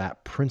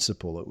that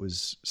principle. It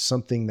was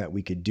something that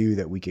we could do,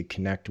 that we could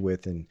connect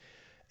with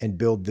and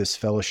build this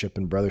fellowship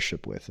and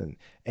brothership with.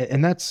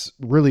 And that's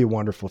really a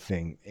wonderful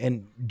thing.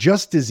 And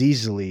just as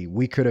easily,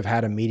 we could have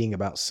had a meeting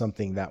about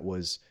something that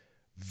was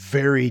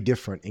very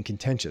different and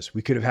contentious.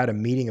 We could have had a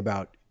meeting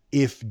about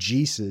if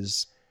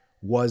Jesus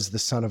was the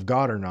Son of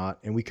God or not,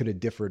 and we could have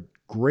differed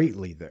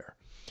greatly there.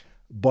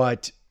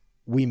 But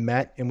we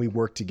met and we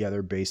worked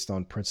together based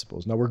on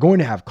principles. Now, we're going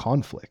to have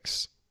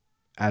conflicts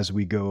as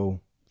we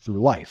go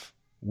through life.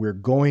 We're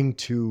going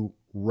to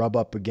rub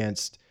up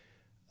against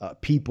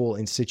people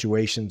in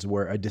situations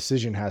where a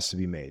decision has to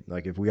be made.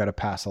 Like if we got to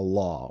pass a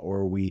law,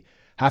 or we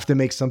have to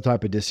make some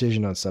type of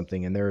decision on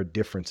something and there are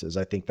differences,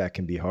 I think that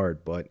can be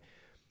hard. But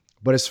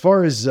as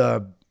far as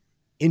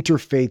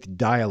interfaith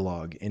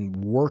dialogue and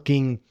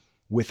working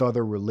with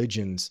other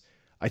religions,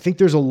 I think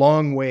there's a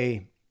long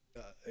way.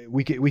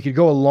 We could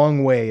go a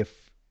long way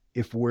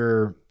if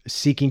we're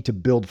seeking to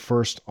build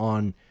first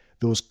on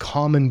those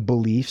common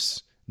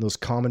beliefs, those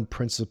common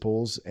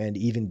principles, and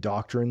even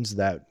doctrines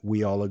that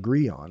we all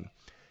agree on,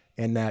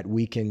 and that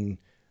we can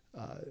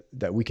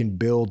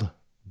build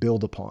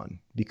upon,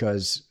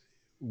 because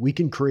we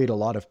can create a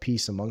lot of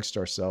peace amongst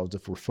ourselves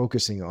if we're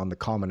focusing on the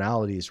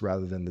commonalities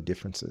rather than the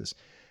differences.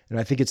 And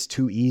I think it's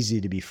too easy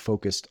to be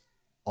focused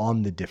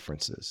on the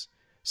differences.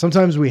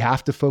 Sometimes we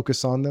have to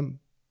focus on them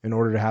in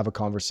order to have a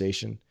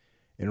conversation,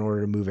 in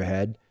order to move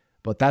ahead.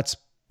 But that's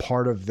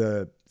part of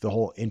the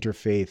whole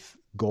interfaith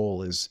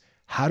goal, is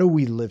how do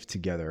we live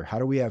together? How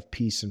do we have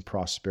peace and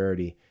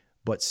prosperity,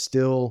 but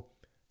still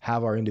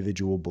have our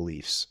individual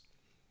beliefs?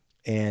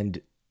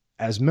 And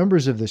as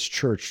members of this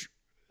church,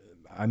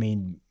 I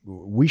mean,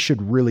 we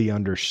should really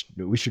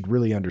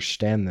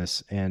understand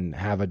this and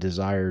have a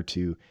desire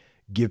to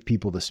give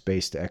people the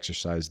space to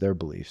exercise their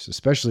beliefs,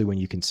 especially when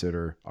you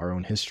consider our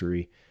own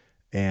history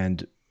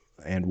and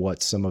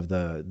what some of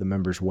the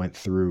members went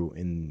through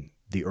in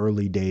the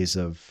early days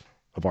of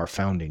our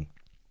founding.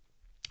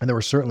 And there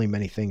were certainly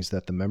many things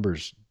that the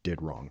members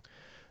did wrong.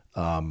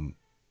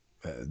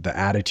 The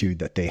attitude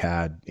that they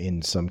had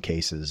in some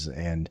cases,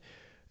 and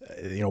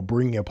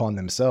bringing upon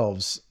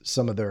themselves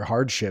some of their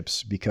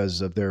hardships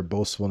because of their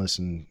boastfulness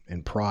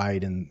and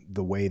pride, and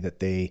the way that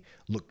they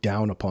look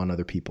down upon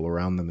other people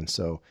around them. And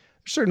so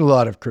there's certainly a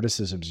lot of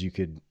criticisms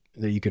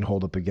that you can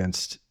hold up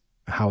against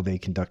how they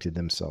conducted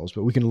themselves,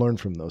 but we can learn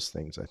from those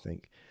things, I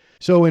think.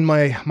 So in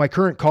my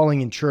current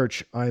calling in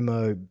church, I'm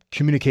a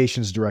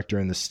communications director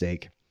in the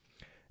stake.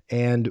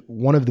 And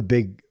one of the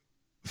big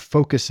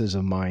focuses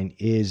of mine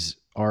is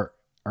our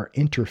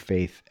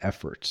interfaith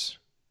efforts.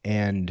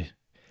 And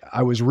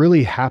I was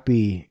really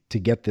happy to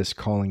get this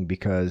calling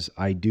because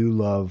I do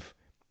love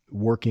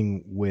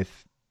working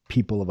with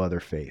people of other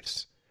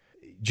faiths.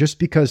 Just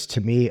because, to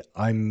me,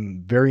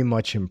 I'm very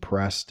much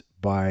impressed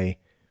by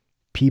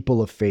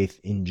people of faith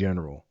in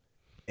general.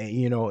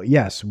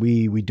 Yes,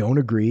 we don't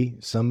agree.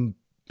 Some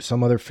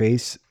other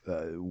faiths,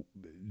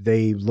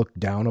 they look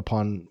down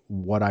upon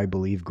what I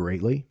believe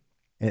greatly.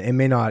 And it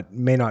may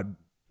not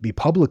be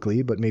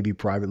publicly, but maybe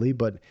privately.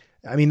 But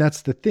I mean,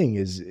 that's the thing,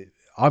 is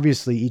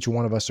obviously each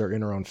one of us are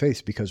in our own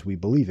faiths because we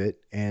believe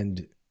it.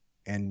 And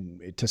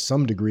to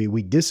some degree,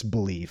 we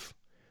disbelieve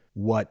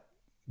what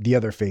the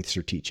other faiths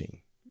are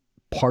teaching.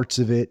 Parts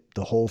of it,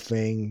 the whole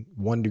thing,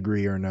 one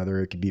degree or another,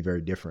 it could be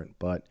very different.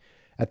 But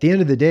at the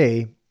end of the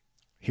day,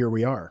 here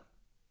we are.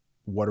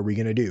 What are we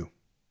going to do?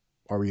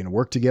 Are we going to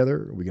work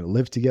together? Are we going to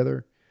live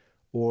together?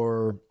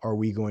 Or are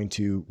we going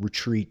to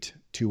retreat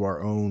to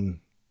our own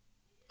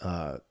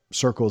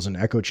circles and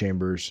echo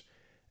chambers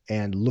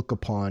and look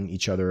upon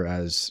each other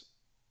as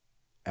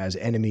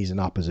enemies and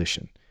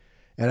opposition?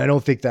 And I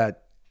don't think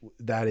that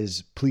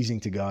is pleasing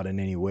to God in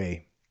any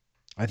way.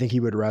 I think he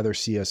would rather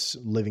see us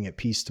living at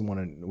peace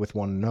with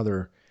one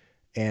another,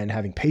 and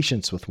having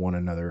patience with one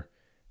another,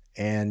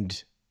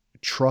 and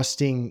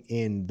trusting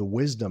in the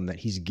wisdom that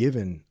he's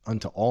given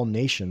unto all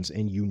nations,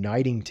 and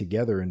uniting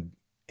together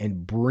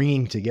and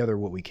bringing together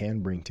what we can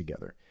bring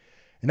together.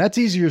 And that's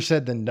easier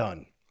said than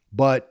done.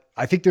 But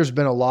I think there's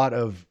been a lot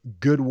of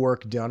good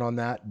work done on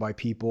that by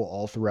people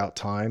all throughout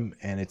time.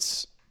 And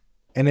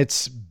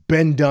it's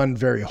been done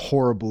very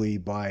horribly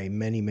by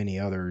many, many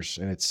others.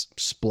 And it's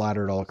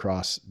splattered all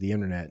across the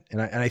internet.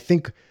 And I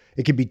think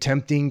it can be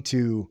tempting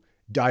to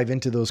dive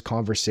into those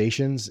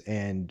conversations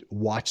and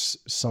watch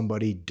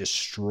somebody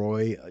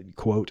destroy,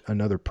 quote,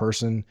 another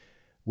person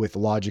with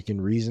logic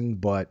and reason.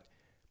 But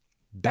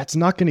that's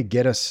not going to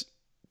get us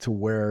to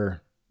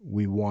where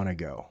we want to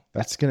go.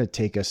 That's going to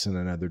take us in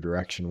another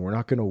direction. We're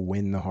not going to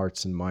win the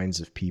hearts and minds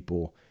of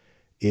people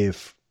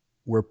if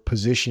we're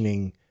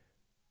positioning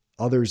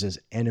others as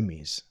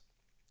enemies,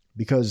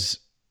 because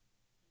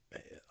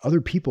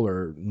other people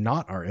are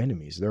not our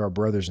enemies. They're our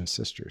brothers and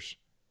sisters.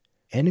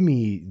 The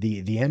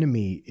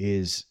enemy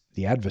is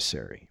the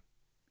adversary.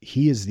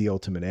 He is the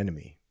ultimate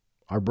enemy.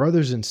 Our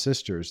brothers and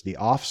sisters, the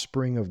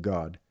offspring of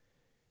God,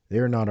 they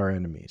are not our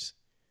enemies.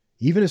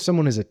 Even if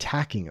someone is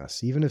attacking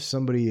us, even if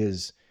somebody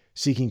is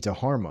seeking to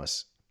harm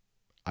us,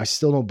 I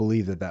still don't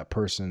believe that that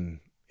person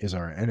is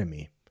our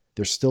enemy.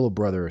 They're still a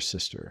brother or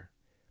sister.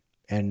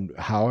 And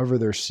however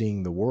they're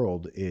seeing the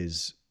world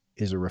is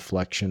a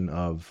reflection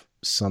of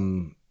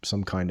some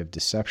kind of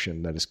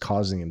deception that is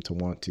causing them to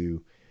want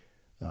to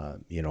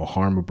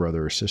harm a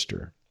brother or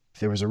sister.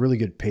 There was a really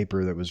good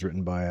paper that was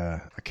written by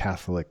a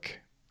Catholic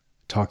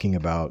talking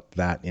about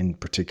that in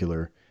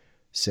particular,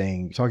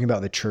 talking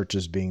about the church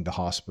as being the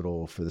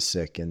hospital for the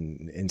sick,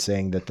 and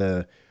saying that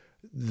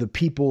the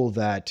people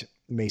that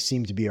may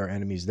seem to be our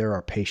enemies, they're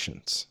our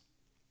patients,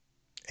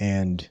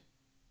 and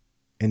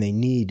they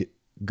need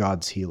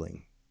God's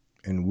healing,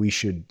 and we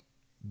should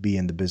be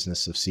in the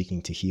business of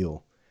seeking to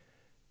heal,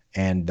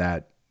 and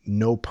that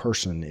no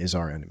person is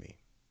our enemy.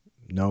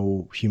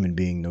 No human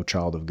being, no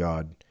child of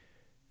God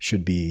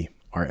should be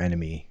our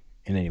enemy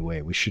in any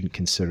way. We shouldn't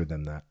consider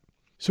them that.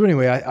 So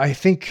anyway, I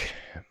think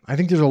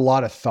there's a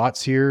lot of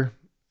thoughts here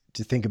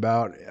to think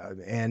about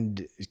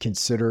and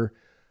consider.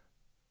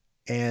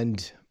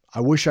 And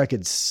I wish I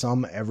could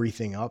sum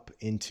everything up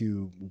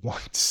into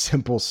one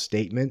simple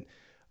statement,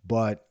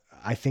 but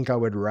I think I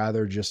would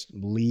rather just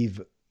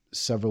leave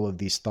several of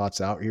these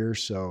thoughts out here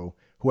so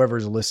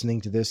whoever's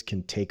listening to this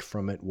can take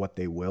from it what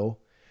they will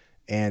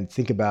and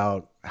think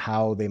about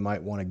how they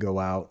might want to go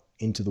out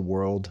into the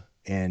world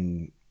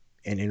and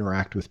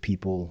interact with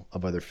people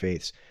of other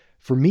faiths.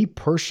 For me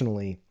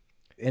personally,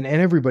 and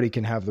everybody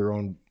can have their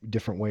own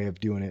different way of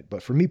doing it,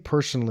 but for me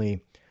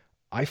personally,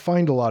 I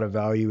find a lot of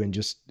value in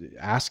just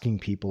asking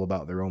people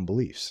about their own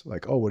beliefs.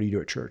 Like, oh, what do you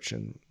do at church?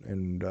 And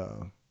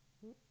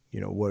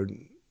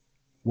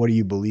what do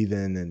you believe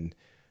in? And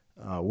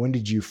when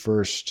did you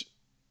first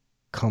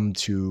come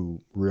to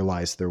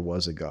realize there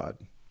was a God?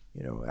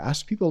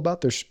 Ask people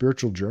about their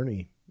spiritual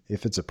journey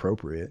if it's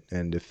appropriate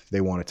and if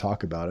they want to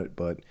talk about it.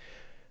 But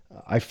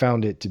I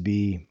found it to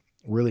be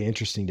really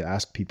interesting to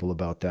ask people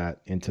about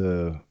that and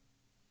to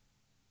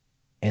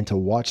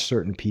watch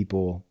certain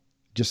people,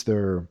 just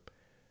the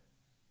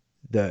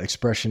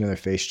expression in their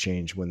face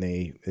change when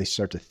they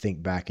start to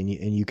think back, and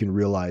you can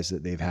realize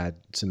that they've had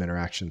some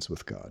interactions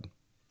with God,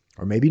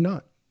 or maybe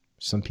not.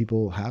 Some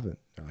people haven't.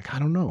 They're like, I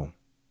don't know.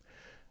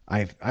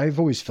 I've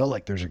always felt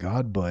like there's a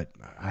God, but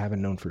I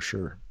haven't known for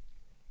sure,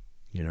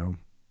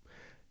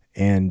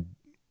 and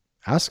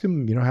ask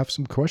them, have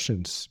some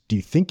questions. Do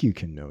you think you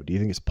can know? Do you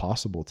think it's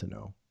possible to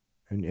know?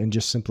 And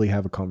just simply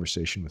have a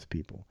conversation with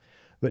people,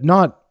 but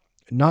not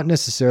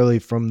necessarily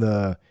from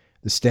the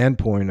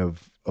standpoint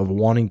of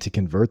wanting to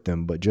convert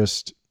them, but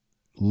just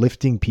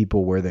lifting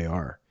people where they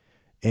are.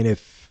 And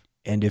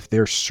if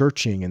they're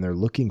searching and they're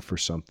looking for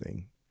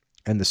something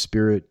and the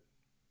Spirit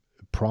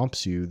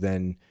prompts you,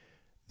 then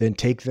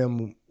take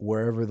them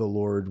wherever the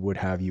Lord would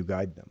have you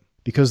guide them,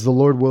 because the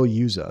Lord will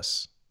use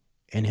us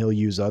and He'll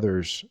use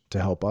others to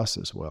help us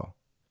as well.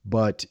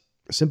 But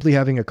simply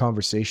having a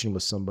conversation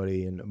with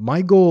somebody, and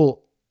my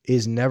goal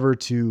is never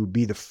to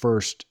be the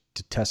first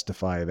to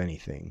testify of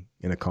anything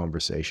in a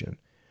conversation.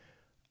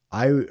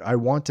 I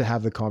want to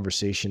have the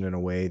conversation in a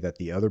way that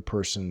the other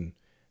person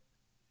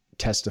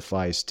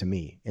testifies to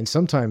me. And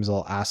sometimes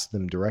I'll ask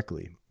them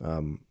directly.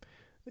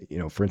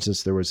 For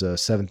instance, there was a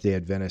Seventh-day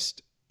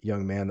Adventist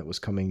young man that was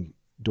coming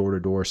door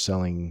to door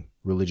selling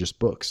religious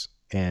books.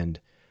 And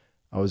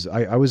I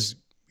was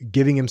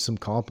giving him some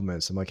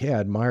compliments. I'm like, hey, I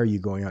admire you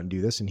going out and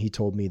do this. And he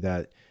told me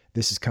that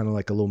this is kind of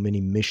like a little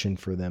mini mission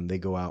for them. They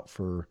go out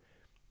for,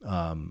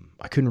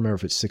 I couldn't remember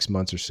if it's 6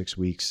 months or 6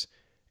 weeks.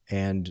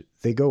 And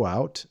they go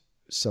out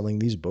selling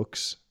these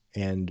books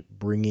and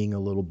bringing a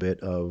little bit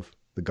of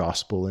the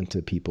gospel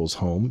into people's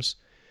homes.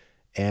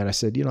 And I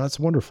said, that's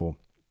wonderful.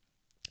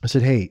 I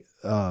said, hey,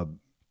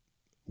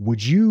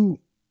 would you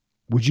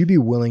be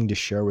willing to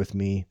share with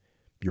me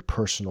your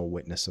personal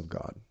witness of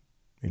God?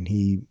 And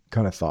he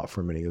kind of thought for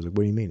a minute. He was like,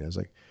 what do you mean? I was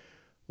like,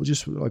 well,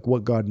 just like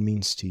what God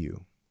means to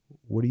you.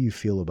 What do you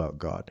feel about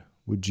God?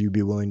 Would you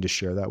be willing to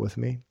share that with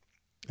me?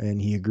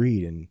 And he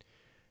agreed. And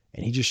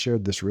he just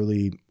shared this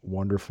really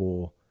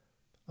wonderful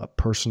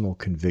personal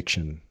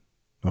conviction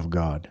of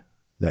God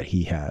that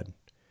he had.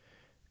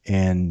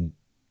 And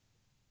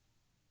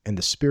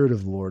the Spirit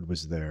of the Lord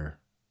was there.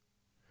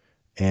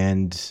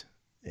 And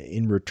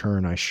in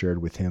return, I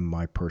shared with him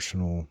my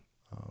personal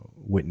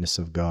witness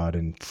of God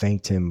and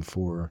thanked him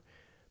for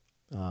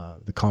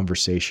the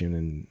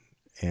conversation.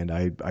 And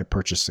I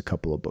purchased a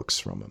couple of books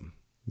from him,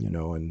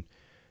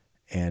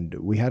 and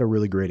we had a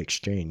really great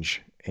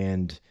exchange.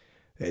 And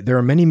there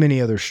are many,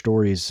 many other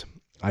stories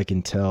I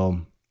can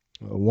tell.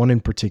 One in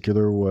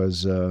particular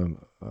was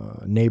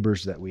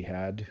neighbors that we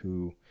had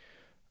who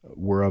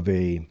were of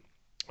a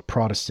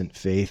Protestant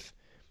faith,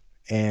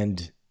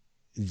 and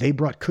they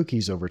brought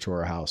cookies over to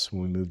our house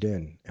when we moved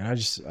in.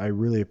 And I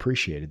really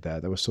appreciated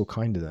that. That was so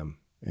kind to them.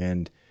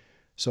 And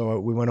so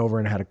we went over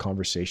and had a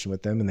conversation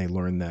with them, and they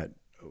learned that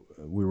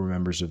we were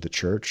members of the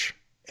church,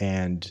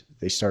 and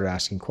they started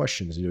asking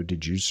questions.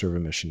 Did you serve a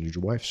mission? Did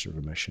your wife serve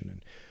a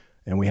mission?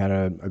 And we had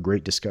a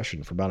great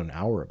discussion for about an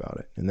hour about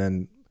it. And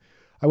then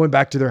I went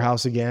back to their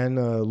house again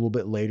a little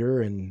bit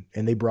later, and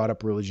they brought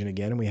up religion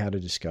again, and we had a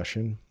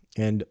discussion.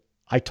 And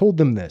I told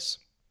them this,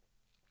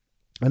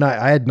 and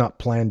I had not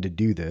planned to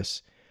do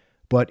this,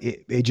 but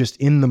it just,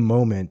 in the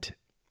moment,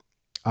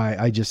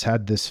 I just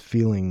had this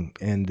feeling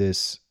and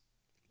this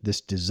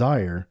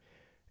desire,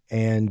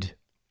 and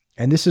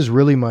this is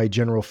really my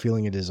general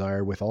feeling and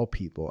desire with all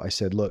people. I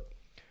said, look,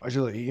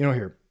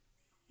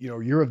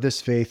 you're of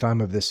this faith, I'm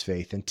of this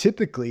faith. And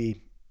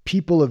typically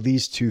people of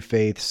these two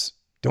faiths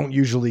don't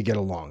usually get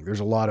along.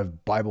 There's a lot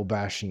of Bible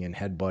bashing and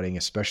headbutting,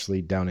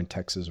 especially down in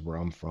Texas where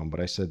I'm from.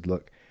 But I said,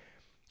 look,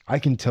 I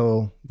can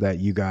tell that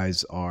you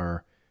guys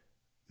are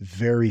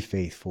very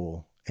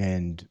faithful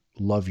and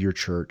love your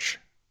church,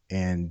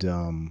 and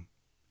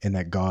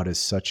that God is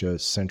such a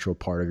central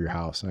part of your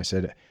house. And I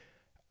said,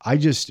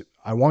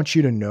 I want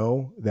you to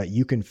know that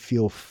you can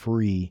feel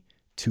free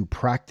to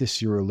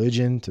practice your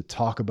religion, to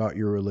talk about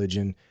your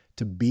religion,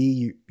 to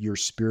be your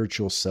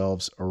spiritual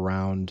selves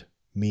around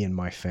me and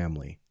my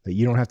family, that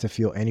you don't have to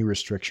feel any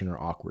restriction or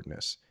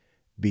awkwardness,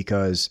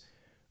 because,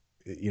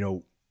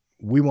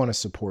 we want to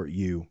support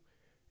you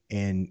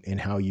in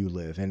how you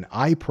live. And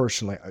I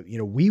personally,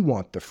 we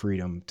want the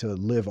freedom to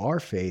live our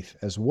faith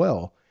as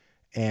well,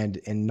 and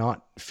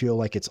not feel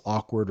like it's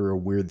awkward or a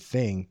weird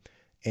thing.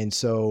 And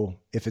so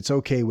if it's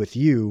okay with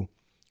you,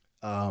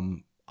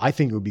 I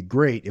think it would be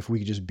great if we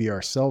could just be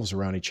ourselves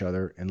around each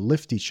other and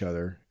lift each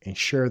other and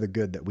share the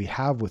good that we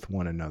have with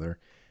one another.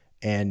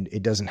 And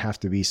it doesn't have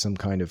to be some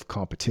kind of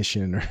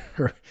competition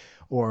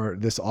or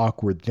this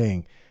awkward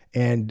thing.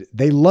 And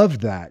they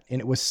loved that. And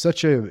it was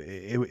such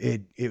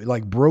it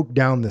like broke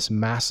down this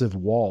massive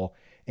wall.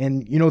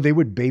 And, they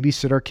would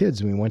babysit our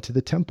kids when we went to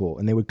the temple,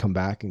 and they would come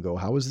back and go,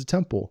 how was the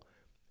temple?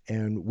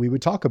 And we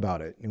would talk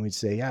about it, and we'd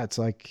say, yeah,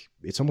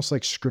 it's almost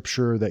like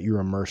scripture that you're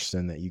immersed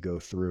in, that you go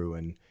through.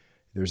 And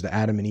there's the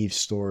Adam and Eve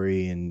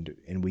story, and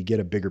we get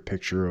a bigger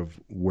picture of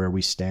where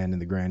we stand in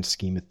the grand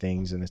scheme of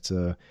things. And it's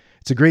a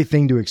great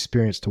thing to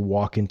experience, to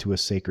walk into a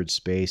sacred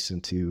space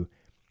and to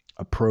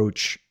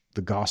approach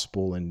the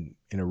gospel in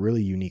a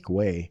really unique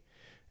way.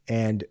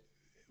 And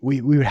we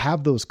would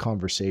have those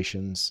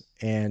conversations,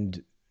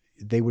 and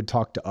they would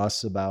talk to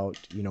us about,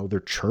 their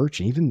church,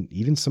 and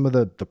even some of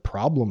the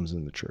problems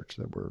in the church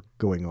that were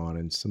going on,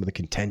 and some of the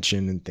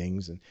contention and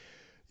things. And,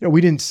 we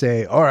didn't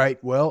say, all right,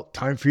 well,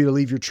 time for you to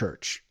leave your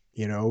church,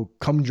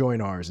 come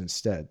join ours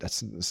instead.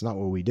 That's not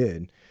what we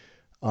did.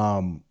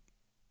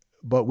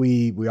 But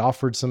we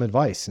offered some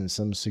advice and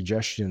some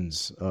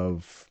suggestions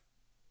of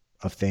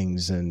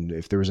things, and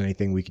if there was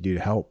anything we could do to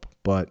help.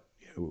 But,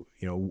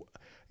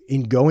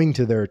 in going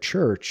to their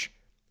church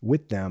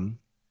with them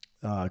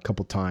a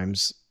couple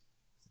times,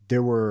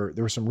 there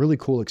were some really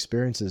cool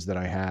experiences that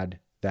I had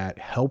that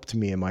helped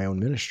me in my own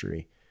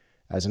ministry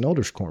as an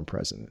elders quorum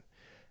president.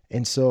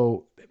 And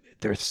so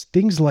there's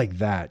things like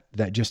that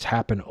just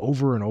happen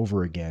over and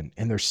over again.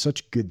 And they're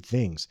such good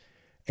things.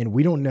 And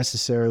we don't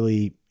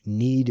necessarily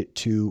need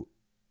to,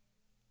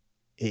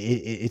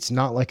 it's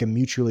not like a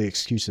mutually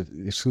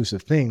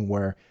exclusive thing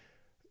where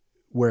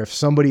if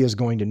somebody is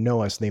going to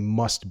know us, they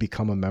must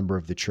become a member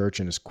of the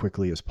church and as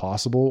quickly as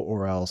possible,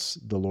 or else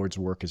the Lord's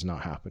work is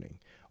not happening.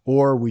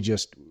 Or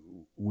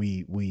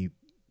we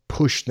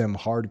push them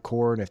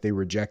hardcore, and if they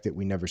reject it,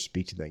 we never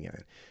speak to them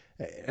again.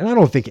 And I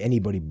don't think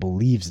anybody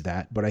believes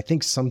that, but I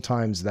think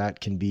sometimes that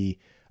can be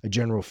a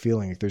general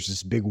feeling. Like there's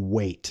this big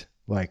weight,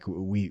 like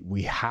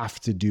we have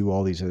to do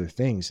all these other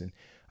things. And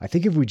I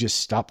think if we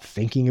just stop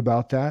thinking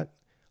about that,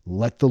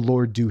 let the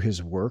Lord do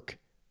his work,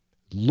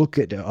 look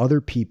at other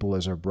people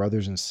as our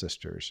brothers and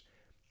sisters,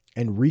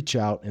 and reach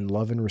out in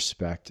love and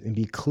respect, and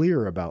be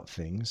clear about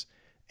things,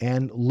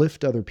 and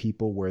lift other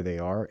people where they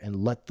are,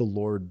 and let the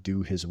Lord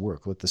do his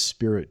work. Let the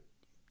Spirit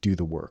do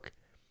the work.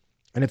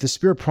 And if the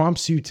Spirit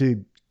prompts you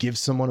to give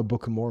someone a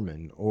Book of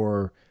Mormon,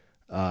 or,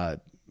 a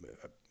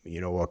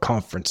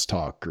conference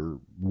talk or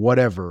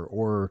whatever,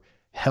 or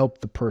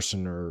help the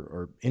person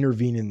or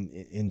intervene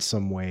in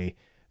some way,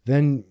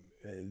 then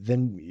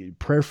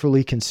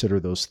prayerfully consider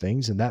those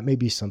things. And that may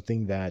be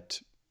something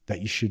that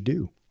you should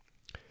do.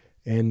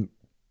 And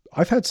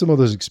I've had some of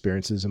those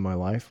experiences in my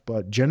life,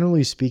 but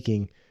generally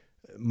speaking,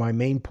 my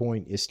main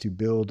point is to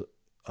build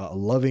a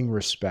loving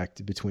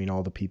respect between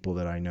all the people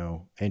that I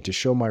know, and to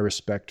show my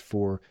respect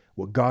for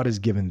what God has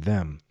given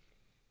them,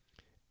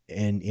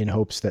 and in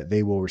hopes that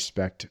they will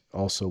respect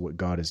also what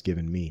God has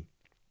given me.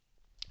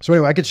 So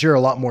anyway, I could share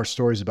a lot more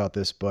stories about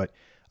this, but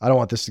I don't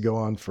want this to go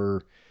on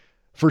for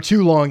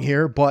too long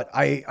here. But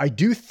I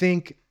do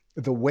think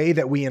the way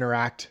that we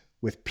interact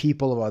with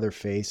people of other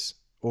faiths,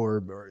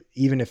 or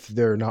even if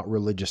they're not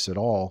religious at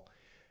all,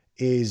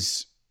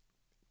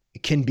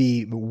 can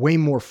be way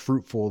more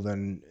fruitful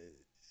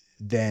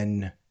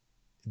than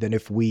than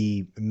if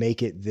we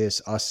make it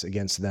this us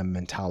against them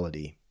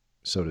mentality,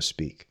 so to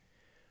speak.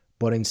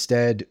 But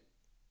instead,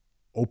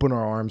 open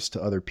our arms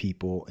to other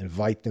people,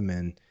 invite them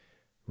in,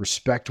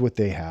 respect what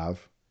they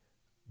have.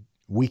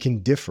 We can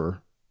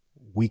differ.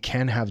 We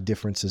can have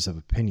differences of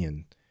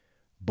opinion,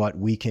 but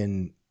we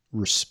can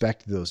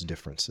respect those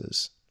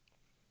differences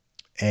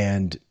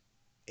and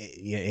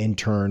in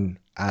turn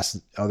ask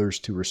others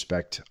to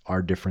respect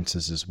our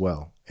differences as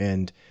well.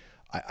 And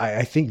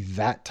I think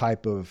that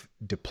type of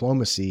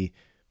diplomacy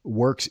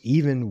works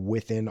even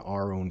within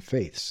our own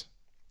faiths.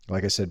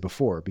 Like I said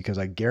before, because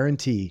I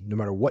guarantee no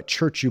matter what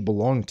church you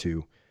belong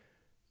to,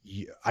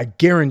 I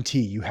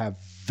guarantee you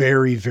have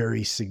very,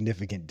 very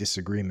significant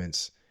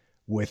disagreements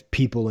with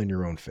people in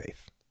your own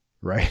faith,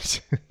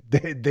 right?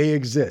 They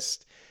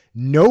exist.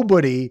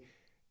 Nobody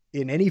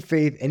in any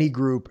faith, any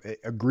group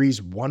agrees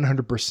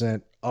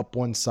 100% up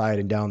one side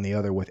and down the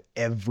other with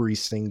every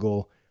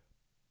single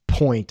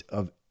point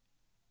of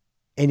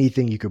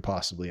anything you could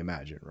possibly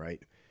imagine, right?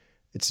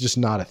 It's just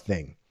not a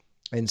thing.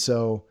 And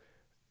so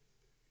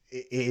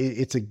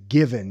it's a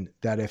given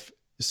that if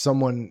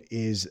someone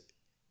is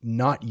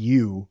not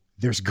you,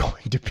 there's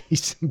going to be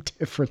some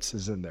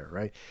differences in there,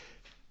 right?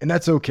 And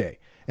that's okay.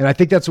 And I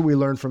think that's what we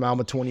learned from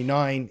Alma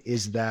 29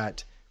 is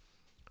that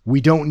we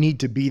don't need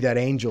to be that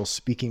angel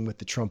speaking with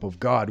the trump of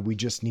God. We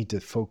just need to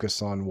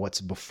focus on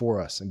what's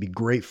before us and be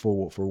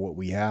grateful for what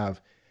we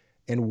have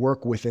and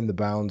work within the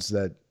bounds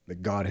that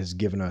God has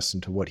given us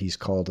and to what he's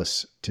called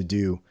us to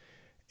do.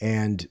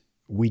 And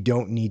we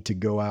don't need to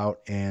go out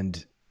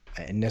and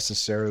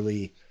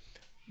necessarily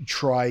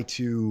try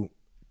to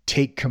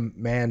take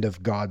command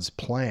of God's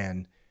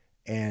plan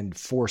and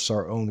force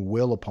our own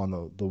will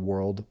upon the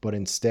world, but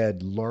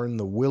instead learn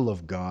the will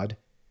of God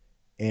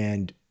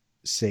and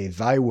say,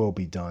 thy will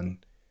be done,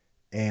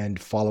 and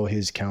follow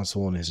his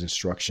counsel and his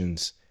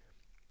instructions.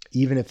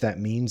 Even if that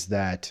means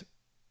that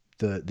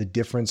the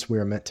difference we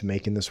are meant to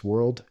make in this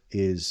world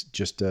is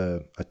just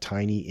a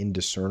tiny,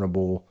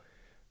 indiscernible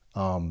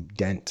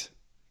dent.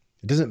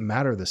 It doesn't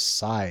matter the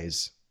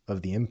size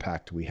of the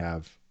impact we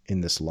have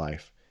in this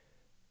life.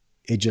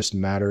 It just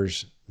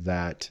matters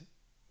that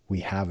we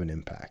have an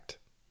impact.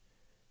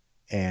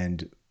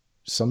 And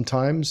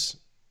sometimes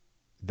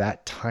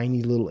that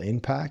tiny little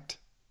impact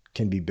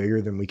can be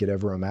bigger than we could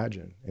ever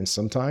imagine. And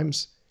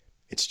sometimes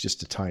it's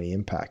just a tiny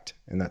impact,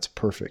 and that's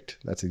perfect.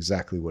 That's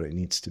exactly what it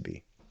needs to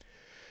be.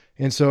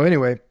 And so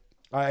anyway,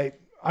 I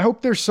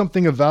hope there's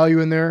something of value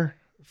in there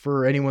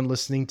for anyone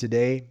listening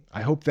today.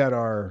 I hope that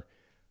our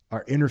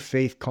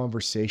interfaith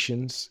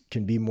conversations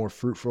can be more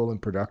fruitful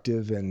and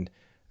productive. And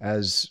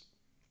as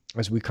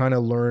we kind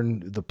of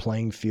learn the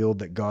playing field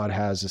that God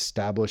has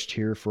established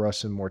here for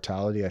us in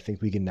mortality, I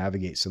think we can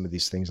navigate some of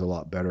these things a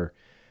lot better.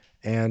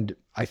 And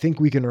I think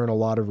we can earn a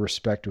lot of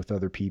respect with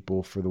other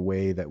people for the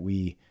way that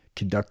we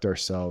conduct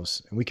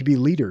ourselves. And we can be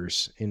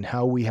leaders in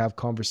how we have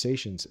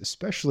conversations,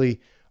 especially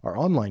our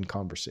online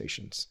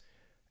conversations,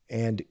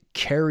 and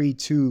carry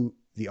to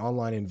the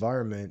online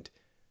environment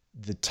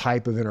the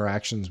type of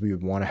interactions we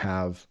would want to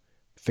have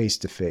face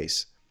to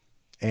face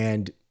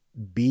and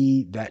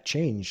be that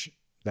change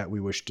that we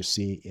wish to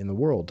see in the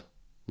world.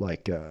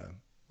 Like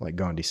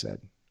Gandhi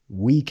said,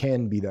 we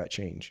can be that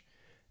change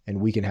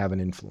and we can have an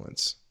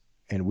influence.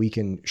 And we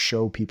can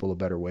show people a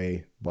better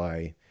way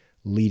by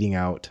leading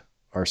out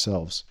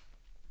ourselves.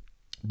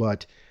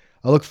 But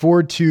I look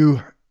forward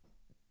to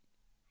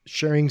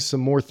sharing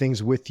some more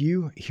things with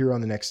you here on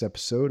the next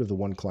episode of the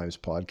One Climbs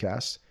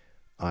podcast.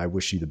 I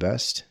wish you the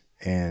best,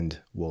 and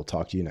we'll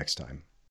talk to you next time.